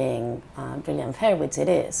money being really unfair, which it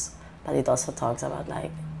is, but it also talks about like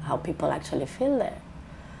how people actually feel there,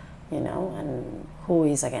 you know, and who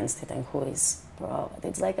is against it and who is pro.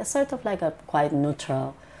 It's like a sort of like a quite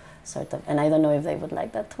neutral sort of, and I don't know if they would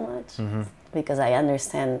like that too much, because I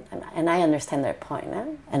understand, and I understand their point,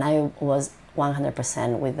 and I was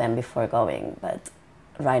 100% with them before going, but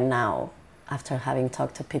right now, after having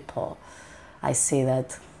talked to people, I see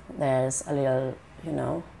that there's a little, you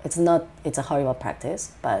know, it's a horrible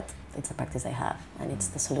practice, but it's a practice they have, and it's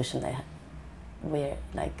the solution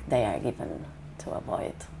they are given to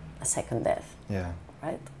avoid a second death. Yeah.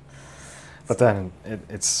 Right? But then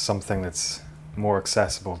it's something that's more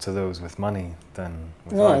accessible to those with money than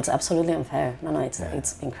without. No, it's absolutely unfair. No, it's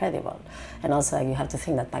incredible. And also like, you have to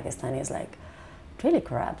think that Pakistan is like really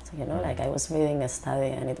corrupt, you know, like I was reading a study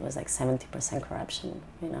and it was like 70% corruption,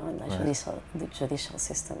 you know, in the judicial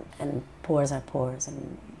system, and poor are poor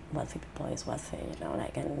and wealthy people is wealthy, you know,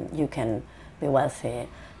 like, and you can be wealthy,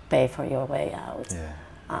 pay for your way out,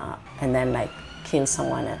 and then like kill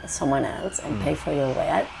someone else and pay for your way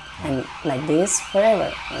out, and like this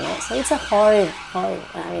forever, you know. So it's a horrible. I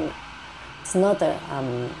mean, it's not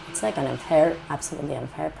it's like an absolutely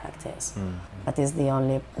unfair practice, but it's the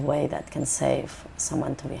only way that can save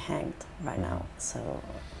someone to be hanged right now. So.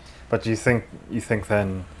 But do you think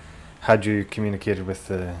then, had you communicated with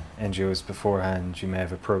the NGOs beforehand, you may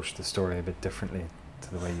have approached the story a bit differently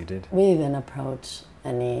to the way you did? We didn't approach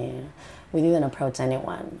anyone,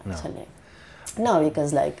 actually. No,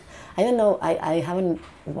 because like, I don't know, I haven't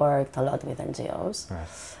worked a lot with NGOs. Right.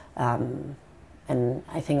 And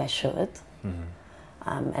I think I should.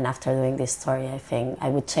 And after doing this story, I think I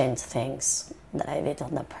would change things that I did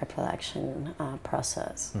on the pre-production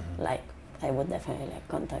process. Like, I would definitely like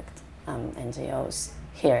contact NGOs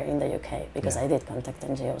here in the UK, because I did contact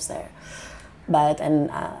NGOs there. But, and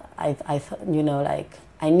I thought, you know, like,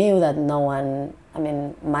 I knew that no one, I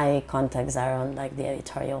mean, my contacts are on like the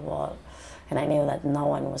editorial wall, and I knew that no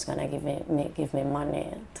one was gonna give me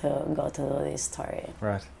money to go to do this story.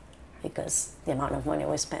 Right. Because the amount of money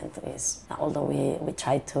we spent is, although we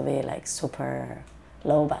tried to be like super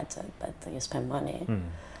low budget, but you spend money.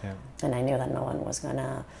 And I knew that no one was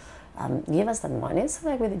gonna give us that money, so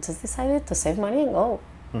like we just decided to save money and go,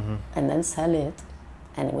 and then sell it.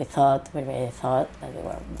 And we really thought that we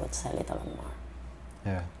would sell it a lot more.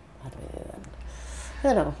 Yeah. But we didn't. I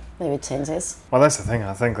don't know, maybe it changes. Well, that's the thing.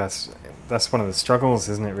 I think that's one of the struggles,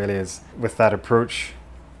 isn't it, really, is with that approach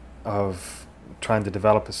of trying to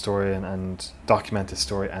develop a story and document a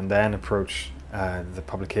story, and then approach the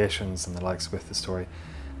publications and the likes with the story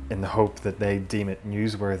in the hope that they deem it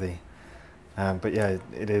newsworthy. But yeah,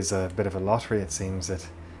 it is a bit of a lottery, it seems, that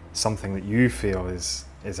something that you feel is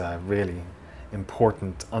a really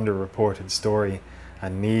important, underreported story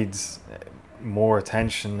and needs more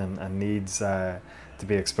attention and needs to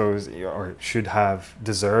be exposed, or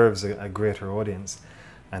deserves a greater audience,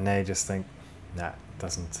 and they just think, nah,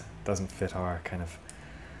 doesn't fit our kind of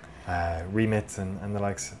remit and the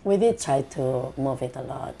likes. We did try to move it a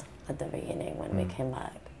lot at the beginning when we came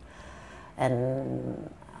back, and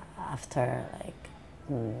after like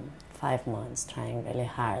 5 months trying really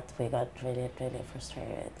hard, we got really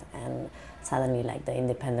frustrated, and suddenly like the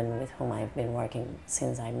independent with whom I've been working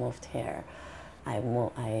since I moved here, I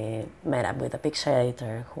met up with a picture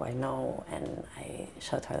editor who I know, and I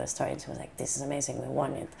showed her the story, and she was like, "This is amazing, we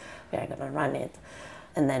want it, we are gonna run it."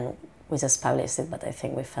 And then we just published it, but I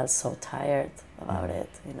think we felt so tired about it,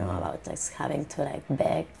 you know, about just having to like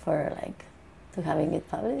beg for like to having it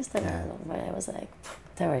published, and I was like,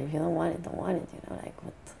 "Whatever, if you don't want it, don't want it, you know, like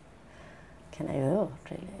what can I do,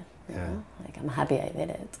 really? You know? Like, I'm happy I did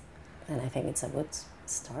it, and I think it's a good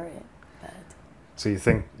story." But so you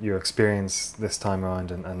think your experience this time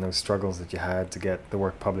around and those struggles that you had to get the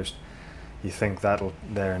work published, you think that'll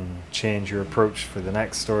then change your approach for the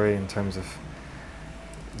next story in terms of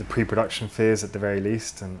the pre-production phase at the very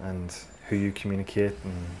least, and who you communicate?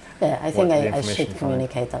 And yeah, I think I should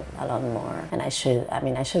communicate a lot more, and I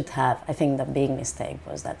should have. I think the big mistake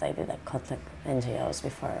was that I didn't contact NGOs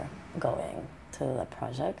before going to the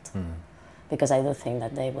project, because I do think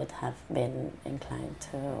that they would have been inclined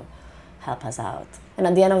to help us out. And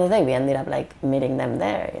at the end of the day, we ended up like meeting them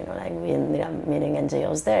there, you know, like we ended up meeting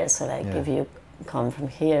NGOs there. So like if you come from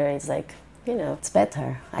here, it's like, you know, it's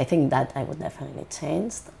better. I think that I would definitely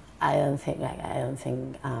change. I don't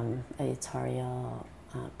think editorial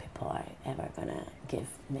people are ever gonna give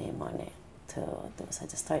me money to do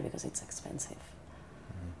such a story because it's expensive.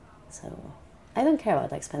 So I don't care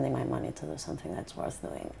about like spending my money to do something that's worth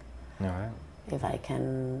doing. All right. If I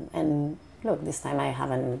can, and look, this time I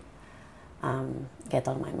haven't get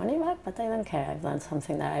all my money back, but I don't care. I've done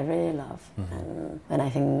something that I really love, and when I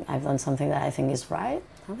think I've done something that I think is right,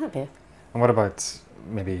 I'm happy. And what about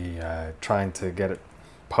maybe trying to get it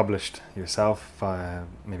published yourself via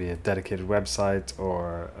maybe a dedicated website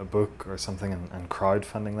or a book or something, and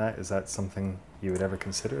crowdfunding that? Is that something you would ever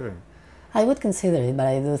consider? Or? I would consider it, but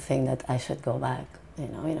I do think that I should go back, you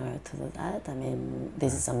know, in order to do that. I mean,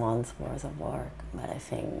 this is a month worth of work, but I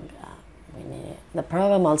think we need it. The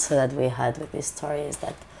problem also that we had with this story is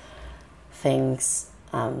that things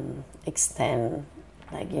extend,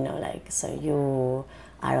 like, you know, like, so you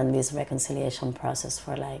are on this reconciliation process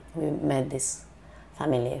for like, we met this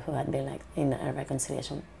family who had been like in a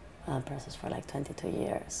reconciliation process for like 22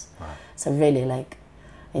 years. Wow. So really like,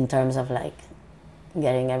 in terms of like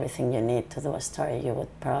getting everything you need to do a story, you would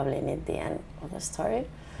probably need the end of the story,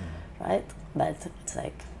 right? But it's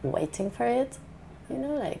like waiting for it, you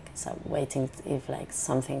know, like, so waiting if like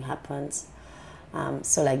something happens.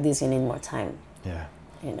 So like this, you need more time,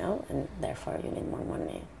 you know, and therefore you need more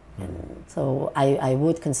money. And so I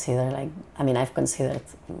would consider like, I mean, I've considered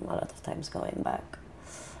a lot of times going back,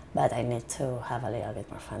 but I need to have a little bit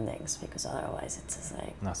more fundings because otherwise it's just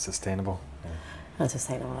like... Not sustainable. Not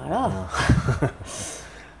sustainable at all.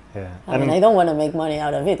 No. I mean, I don't want to make money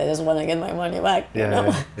out of it. I just want to get my money back, you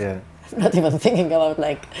know? I'm not even thinking about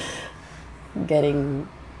like getting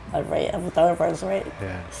a photographer's rate.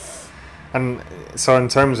 Yeah. And so in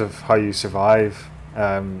terms of how you survive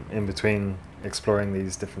in between exploring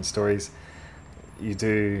these different stories, you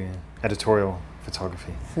do editorial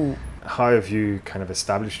photography. How have you kind of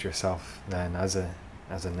established yourself then as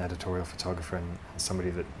an editorial photographer and somebody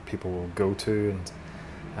that people will go to,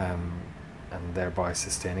 and thereby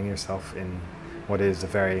sustaining yourself in what is a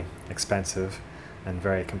very expensive and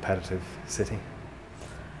very competitive city?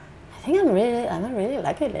 I think I'm a really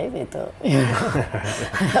lucky lady too. I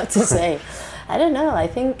have to say, I don't know. I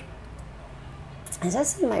think I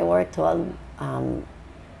just send my work to all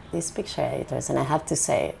these picture editors, and I have to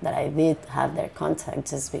say that I did have their contact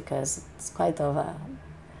just because it's quite of a,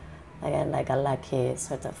 again, like a lucky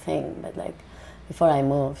sort of thing. But like before I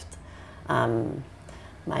moved,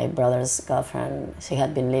 my brother's girlfriend, she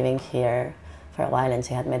had been living here for a while, and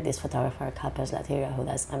she had met this photographer, Capes Latiria, who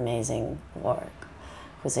does amazing work,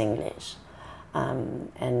 who's English.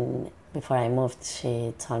 And before I moved,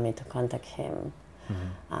 she told me to contact him.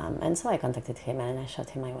 And so I contacted him and I showed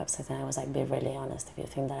him my website, and I was like, be really honest, if you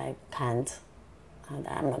think that I can't,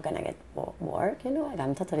 that I'm not gonna get work, you know, like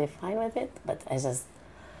I'm totally fine with it, but I just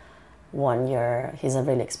want he's a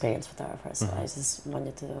really experienced photographer, so I just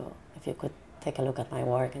wanted to, if you could take a look at my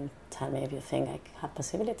work and tell me if you think I have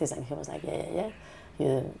possibilities. And he was like, yeah,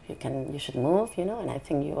 you should move, you know, and I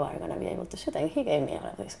think you are gonna be able to shoot. And he gave me all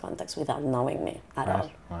of these contacts without knowing me at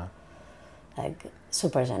all. Wow. Like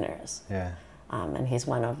super generous. Yeah. And he's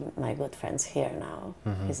one of my good friends here now.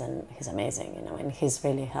 He's amazing, you know, and he's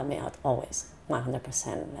really helped me out always,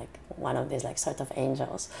 100%, like one of these like sort of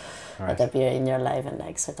angels that appear in your life and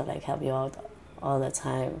like sort of like help you out all the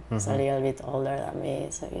time. He's a little bit older than me,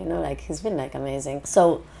 so you know, like he's been like amazing.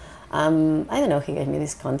 So I don't know, he gave me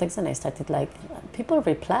this context and I started like, people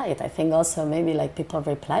replied. I think also maybe like people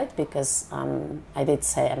replied because I did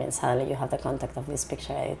say, I mean, suddenly you have the contact of this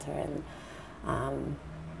picture editor,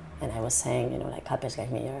 and I was saying, you know, like Kapes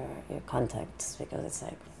gave me your contacts because it's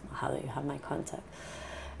like, how do you have my contact?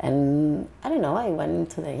 And I don't know, I went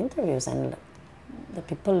into the interviews and the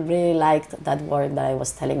people really liked that work that I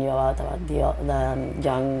was telling you about the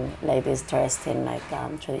young ladies dressed in like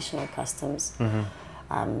traditional costumes.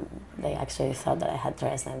 They actually thought that I had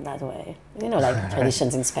dressed them that way. You know, like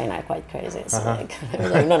traditions in Spain are quite crazy. So like,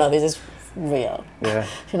 no, this is real. Yeah.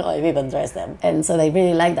 You know, I didn't dress them. And so they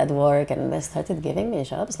really liked that work and they started giving me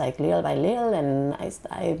jobs like little by little. And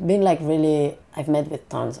I've been like really, I've met with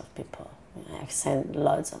tons of people. I've sent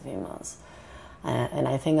lots of emails. And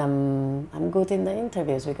I think I'm good in the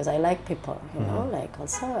interviews because I like people, you know, like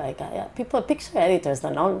also like people, picture editors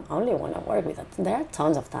don't only want to work with it. There are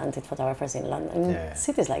tons of talented photographers in London, in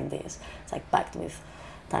cities like this. It's like packed with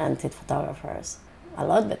talented photographers, a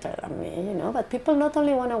lot better than me, you know, but people not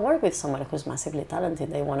only want to work with someone who's massively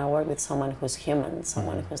talented, they want to work with someone who's human,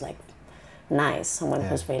 someone who's like nice, someone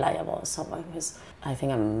who's reliable, someone who's, I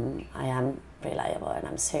think I am reliable and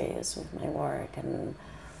I'm serious with my work and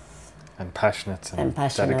passionate and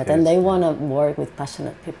they want to work with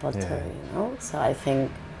passionate people too, you know. So I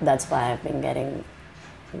think that's why I've been getting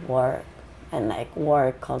work, and like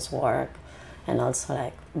work calls work, and also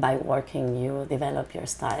like by working you develop your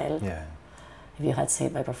style. Yeah. If you had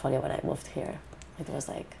seen my portfolio when I moved here, it was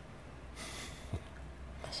like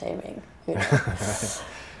shaming, you know.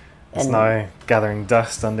 It's now gathering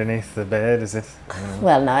dust underneath the bed, is it?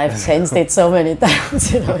 Well, now I've changed it so many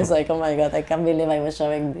times. You know, it's like, oh my God, I can't believe I was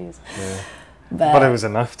showing this. Yeah. But it was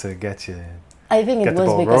enough to get you. I think it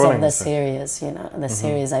was because of the series, you know, the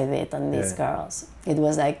series I did on these girls. It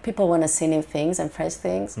was like people want to see new things and fresh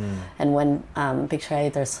things. And when picture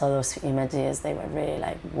editors saw those images, they were really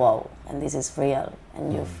like, whoa, and this is real.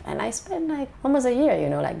 And and I spent like almost a year, you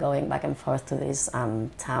know, like going back and forth to these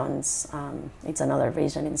towns. It's another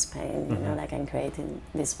region in Spain, you know, like I'm creating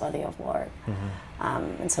this body of work.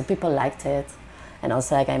 And so people liked it. And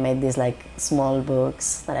also, like, I made these like small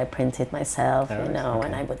books that I printed myself, you know,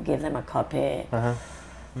 and I would give them a copy.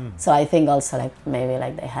 So I think also, like, maybe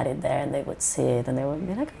like they had it there and they would see it and they would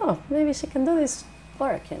be like, oh, maybe she can do this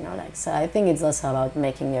work, you know, like. So I think it's also about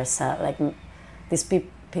making yourself like these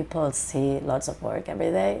people see lots of work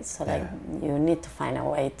every day, so like you need to find a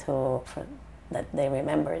way that they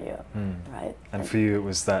remember you, right? And for you, it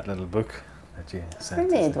was that little book. For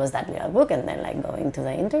me, it was that little book, and then like going to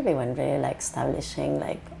the interview and really like establishing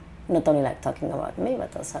like not only like talking about me,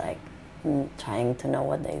 but also like trying to know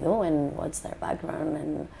what they do and what's their background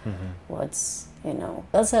and what's, you know.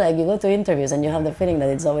 Also, like you go to interviews and you have the feeling that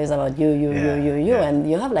it's always about you, and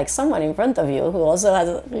you have like someone in front of you who also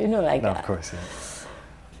has, you know, like. No, of course,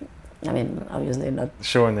 yeah. I mean, obviously not.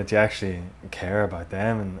 Showing that you actually care about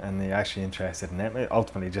them and you're actually interested in them.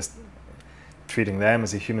 Ultimately, just treating them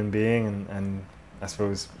as a human being and I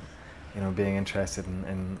suppose, you know, being interested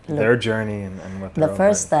in their journey and what they're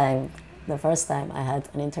the first time I had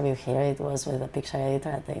an interview here, it was with a picture editor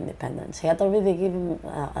at The Independent. She had already given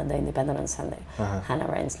at The Independent on Sunday, Hannah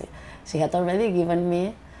Rainsley. She had already given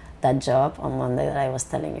me that job on Monday that I was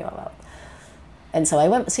telling you about. And so I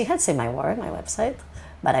went, she had seen my work, my website,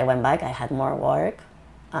 but I went back, I had more work.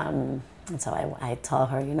 And so I told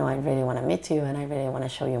her, you know, I really want to meet you and I really want to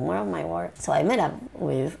show you more of my work. So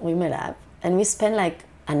we met up and we spent like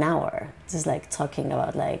an hour just like talking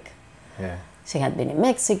about like, she had been in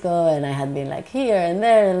Mexico and I had been like here and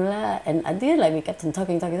there and blah. And at the end, like we kept on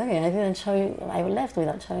talking. I didn't show you, I left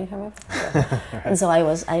without showing her my portfolio. And so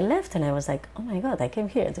I left and I was like, oh my God, I came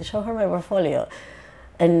here to show her my portfolio.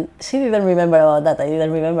 And she didn't remember about that. I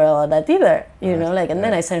didn't remember about that either, you know, like, and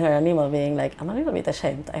then I sent her an email being like, I'm a little bit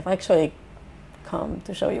ashamed. I've actually come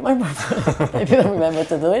to show you my portfolio. I didn't remember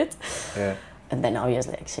to do it. Yeah. And then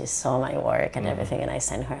obviously like, she saw my work and everything, and I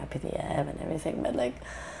sent her a PDF and everything. But like,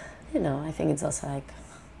 you know, I think it's also like,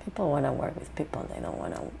 people want to work with people. They don't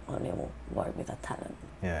want to only work with a talent,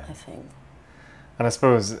 I think. And I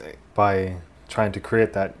suppose by trying to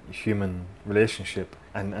create that human relationship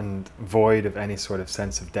and void of any sort of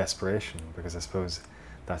sense of desperation, because I suppose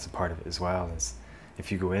that's a part of it as well, is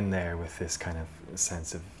if you go in there with this kind of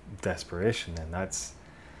sense of desperation, then that's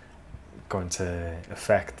going to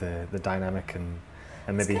affect the dynamic and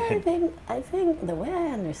And maybe I think the way I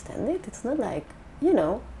understand it, it's not like, you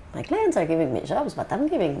know, my clients are giving me jobs, but I'm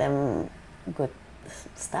giving them good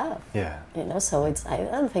stuff. Yeah. You know, so I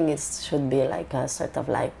don't think it should be like a sort of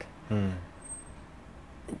like,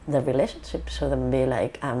 the relationship shouldn't be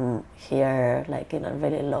like I'm here like in a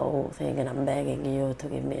really low thing and I'm begging you to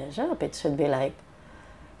give me a job. It should be like,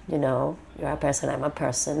 you know, you're a person, I'm a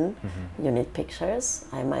person, you need pictures,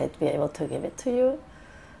 I might be able to give it to you,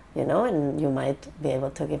 you know, and you might be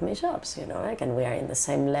able to give me jobs, you know, like, and we are in the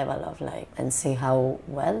same level of like, and see how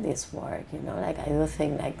well this work, you know, like I do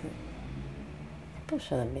think like people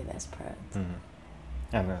shouldn't be desperate.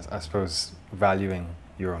 And I suppose valuing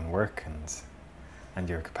your own work and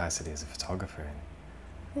your capacity as a photographer.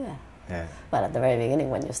 Yeah. Yeah. Well, at the very beginning,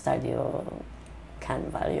 when you start, you can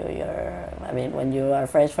value I mean, when you are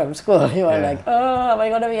fresh from school, you are like, oh, am I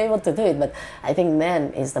going to be able to do it? But I think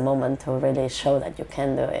then is the moment to really show that you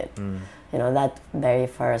can do it. You know, that very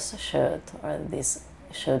first shoot or these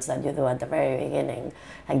shoots that you do at the very beginning,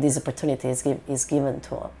 like this opportunity is given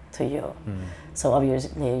to you. So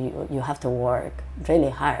obviously you have to work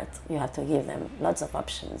really hard. You have to give them lots of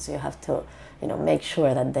options. You have to, you know, make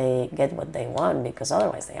sure that they get what they want, because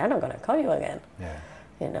otherwise they are not going to call you again. Yeah.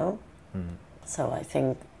 You know? So I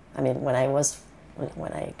think, I mean, when I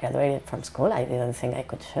graduated from school, I didn't think I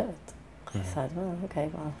could shoot. I thought, well, okay,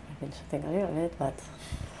 well, I've been shooting a little bit, but...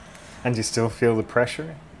 And do you still feel the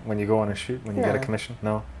pressure when you go on a shoot, when you get a commission?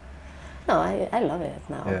 No? No, I love it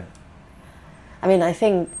now. Yeah. I mean, I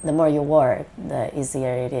think the more you work, the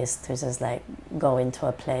easier it is to just like go into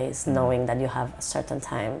a place knowing that you have a certain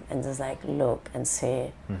time and just like look and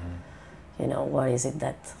see, you know, what is it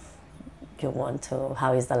that you want to,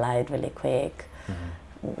 how is the light really quick,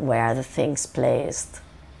 where are the things placed,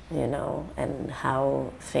 you know, and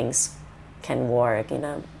how things can work in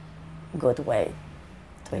a good way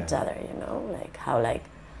to each other, you know, like how like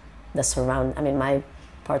the surround, I mean, my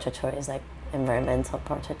portraiture is like environmental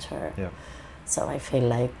portraiture. Yeah. So I feel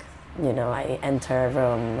like, you know, I enter a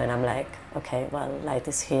room and I'm like, okay, well, light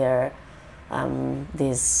is here,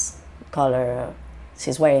 this color,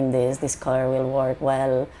 she's wearing this color will work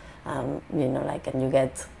well, you know, like, and you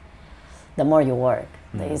get, the more you work,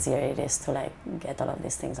 the easier it is to like get all of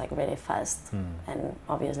these things like really fast. And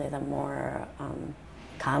obviously the more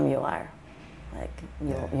calm you are, like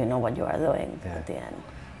you know what you are doing at the end.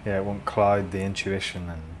 Yeah, it won't cloud the intuition,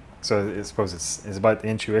 and so I suppose it's about the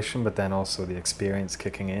intuition, but then also the experience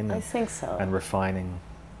kicking in. I think so. And refining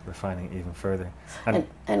even further.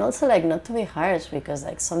 And also like not to be harsh, because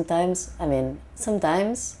like sometimes you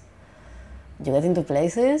get into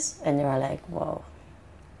places and you're like, whoa,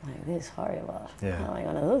 like this is horrible. Yeah. How am I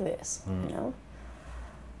gonna do this? You know?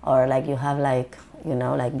 Or like you have like, you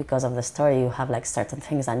know, like because of the story you have like certain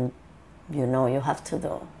things and you know you have to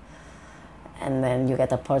do. And then you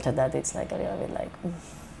get a portrait that it's like a little bit like,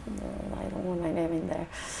 no, I don't want my name in there,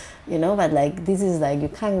 you know, but like this is like, you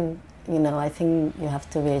can, you know, I think you have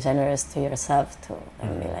to be generous to yourself too,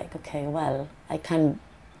 and be like, okay, well, I can't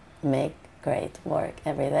make great work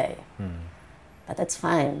every day, but that's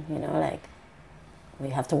fine, you know, like we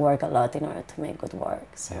have to work a lot in order to make good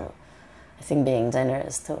work. So I think being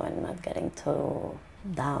generous too and not getting too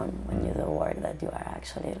down when you do work that you are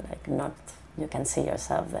actually like not, you can see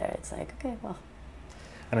yourself there. It's like, okay, well.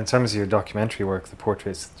 And in terms of your documentary work, the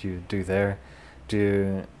portraits that you do there, do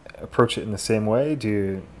you approach it in the same way?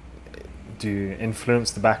 Do you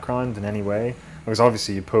influence the background in any way? Because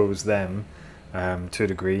obviously you pose them to a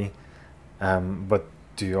degree, but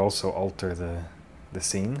do you also alter the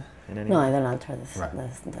scene in any way? No, I don't alter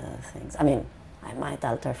the things. I mean, I might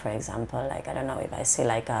alter, for example, like, I don't know, if I see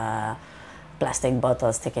like a plastic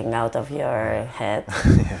bottle sticking out of your head.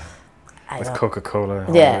 With Coca-Cola.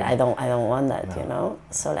 Yeah, I don't want that, you know.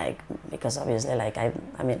 So like, because obviously, like I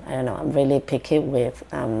mean, I don't know. I'm really picky with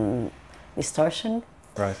distortion.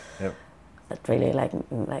 Right. Yep. But really, like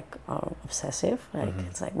obsessive. Like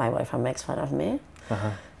it's like my boyfriend makes fun of me.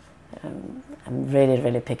 I'm really,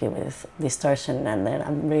 really picky with distortion, and then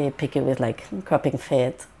I'm really picky with like cropping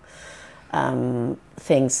fit,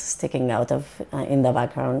 things sticking out of in the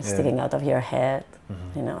background, sticking out of your head.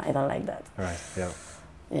 You know, I don't like that. Right. Yeah.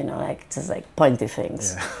 You know, like just like pointy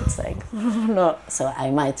things. Yeah. It's like no. So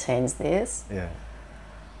I might change this. Yeah.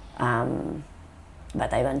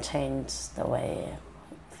 But I don't change the way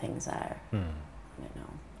things are. You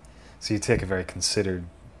know. So you take a very considered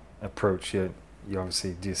approach. You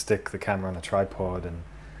obviously, do you stick the camera on a tripod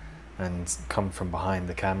and come from behind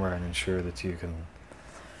the camera and ensure that you can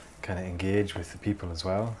kind of engage with the people as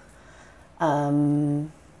well?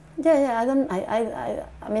 Yeah.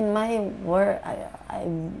 I mean, my work.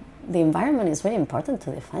 The environment is really important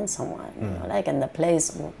to define someone. You know, like, and the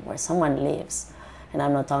place where someone lives. And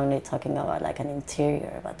I'm not only talking about like an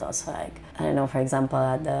interior, but also like, I don't know, for example,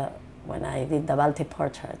 when I did the Balti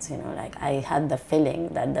portraits, you know, like I had the feeling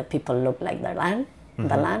that the people looked like the land.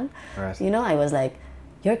 Right. You know, I was like,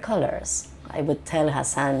 your colors. I would tell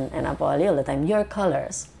Hassan and Abu Ali all the time, your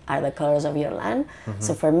colors are the colors of your land.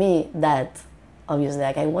 So for me, that obviously,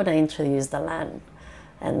 like, I want to introduce the land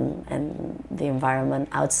and the environment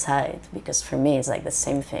outside, because for me it's like the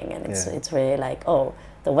same thing, and it's really like, oh,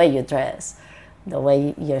 the way you dress, the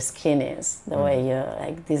way your skin is, the way you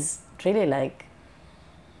like this, really like,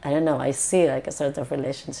 I don't know, I see like a sort of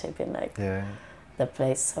relationship in like the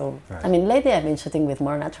place. So I mean, lately I've been shooting with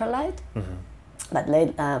more natural light, but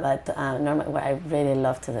normally what I really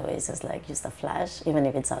love to do is just like use the flash, even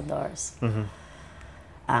if it's outdoors.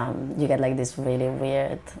 You get like this really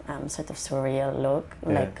weird sort of surreal look,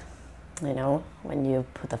 like, you know, when you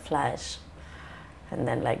put a flash and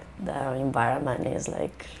then like the environment is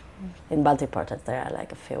like, in Balti portraits there are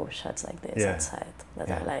like a few shots like this outside that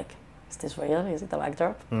are like, is this real? Is it a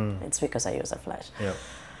backdrop? It's because I use a flash.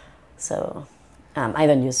 So I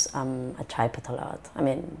don't use a tripod a lot. I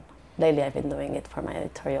mean, lately I've been doing it for my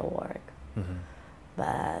editorial work.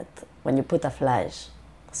 But when you put a flash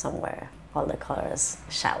somewhere, all the colors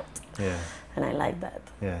shout. And I like that.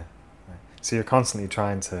 So you're constantly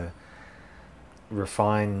trying to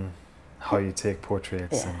refine how you take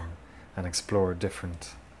portraits and explore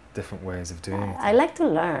different ways of doing it. I like to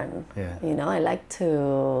learn. You know, I like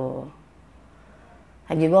to,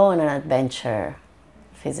 like, you go on an adventure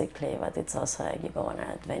physically, but it's also like you go on an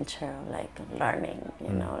adventure of like learning,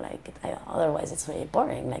 you know, like otherwise it's really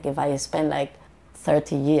boring. Like if I spend like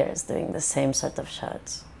 30 years doing the same sort of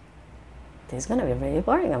shots, it's going to be really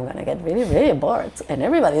boring. I'm going to get really, really bored. And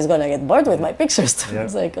everybody's going to get bored with my pictures too.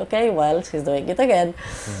 It's like, okay, well, she's doing it again.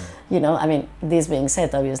 You know, I mean, this being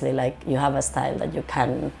said, obviously, like, you have a style that you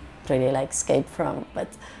can really, like, escape from, but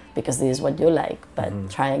because this is what you like. But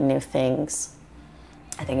trying new things,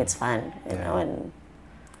 I think it's fun, you know, and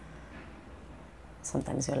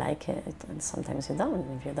sometimes you like it and sometimes you don't.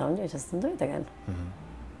 If you don't, you just don't do it again.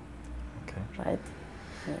 Okay. Right?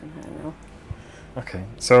 I don't know. Okay,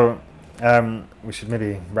 so we should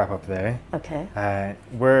maybe wrap up there. Okay.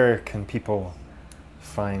 Where can people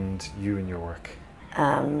find you and your work?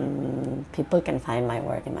 People can find my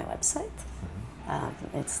work in my website.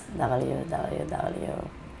 It's www.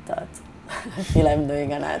 I feel I'm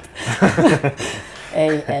doing an ad.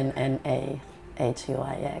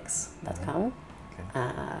 ANNAHUIX.com.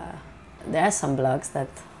 There are some blogs that,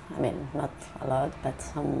 I mean, not a lot, but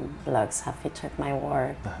some blogs have featured my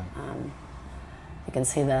work. You can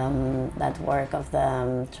see that work of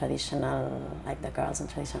the traditional, like the girls in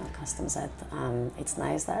traditional costumes at It's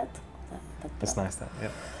Nice That. It's Nice That,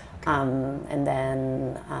 yeah. Okay. And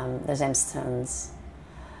then the Gemstones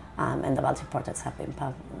and the Balti portraits have been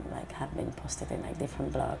posted in like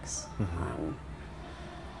different blogs.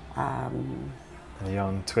 Are you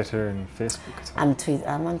on Twitter and Facebook as well?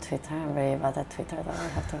 I'm on Twitter. I'm very bad at Twitter, that I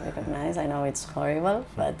have to recognize. I know it's horrible,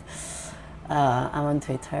 but I'm on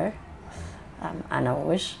Twitter. Anna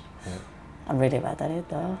Ush. I'm really bad at it,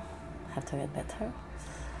 though. I have to get better.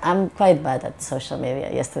 I'm quite bad at social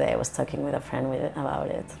media. Yesterday I was talking with a friend about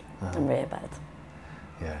it. I'm really bad.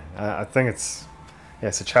 Yeah, I think it's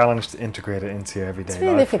a challenge to integrate it into your everyday life. It's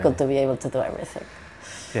really difficult to be able to do everything.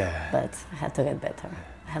 Yeah. But I have to get better.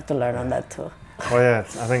 I have to learn on that too. Well, yeah,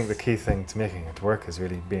 I think the key thing to making it work is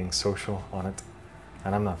really being social on it.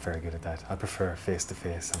 And I'm not very good at that. I prefer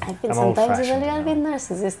face-to-face. I feel sometimes it's a little bit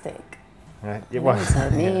narcissistic. Right? Yeah, well, it's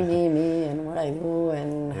like me, and what I do,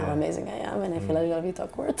 and how amazing I am, and I feel a little bit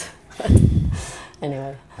awkward.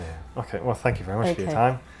 Anyway. Yeah. Okay, well, thank you very much for your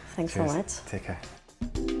time. Thanks so much. Take care.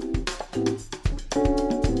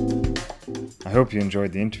 I hope you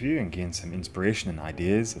enjoyed the interview and gained some inspiration and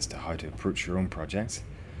ideas as to how to approach your own projects.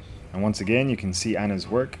 And once again, you can see Anna's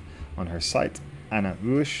work on her site,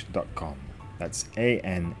 annauish.com. That's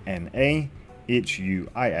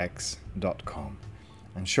ANNAHUIX.com.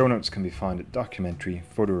 And show notes can be found at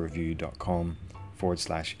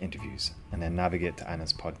documentaryphotoreview.com/interviews, and then navigate to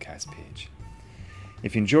Anna's podcast page.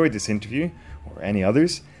 If you enjoyed this interview, or any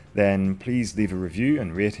others, then please leave a review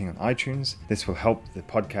and rating on iTunes. This will help the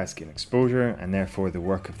podcast gain exposure and therefore the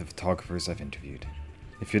work of the photographers I've interviewed.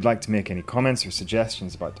 If you'd like to make any comments or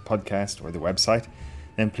suggestions about the podcast or the website,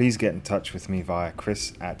 then please get in touch with me via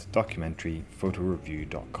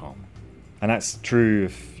chris@documentaryphotoreview.com. And that's true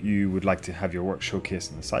if you would like to have your work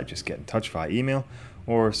showcased on the site, just get in touch via email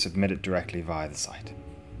or submit it directly via the site.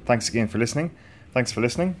 Thanks again for listening, Thanks for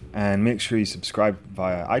listening, and make sure you subscribe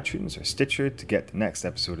via iTunes or Stitcher to get the next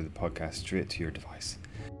episode of the podcast straight to your device.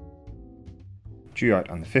 Due out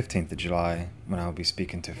on the 15th of July, when I'll be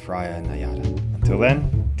speaking to Freya Nayada. Until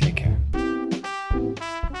then, take care.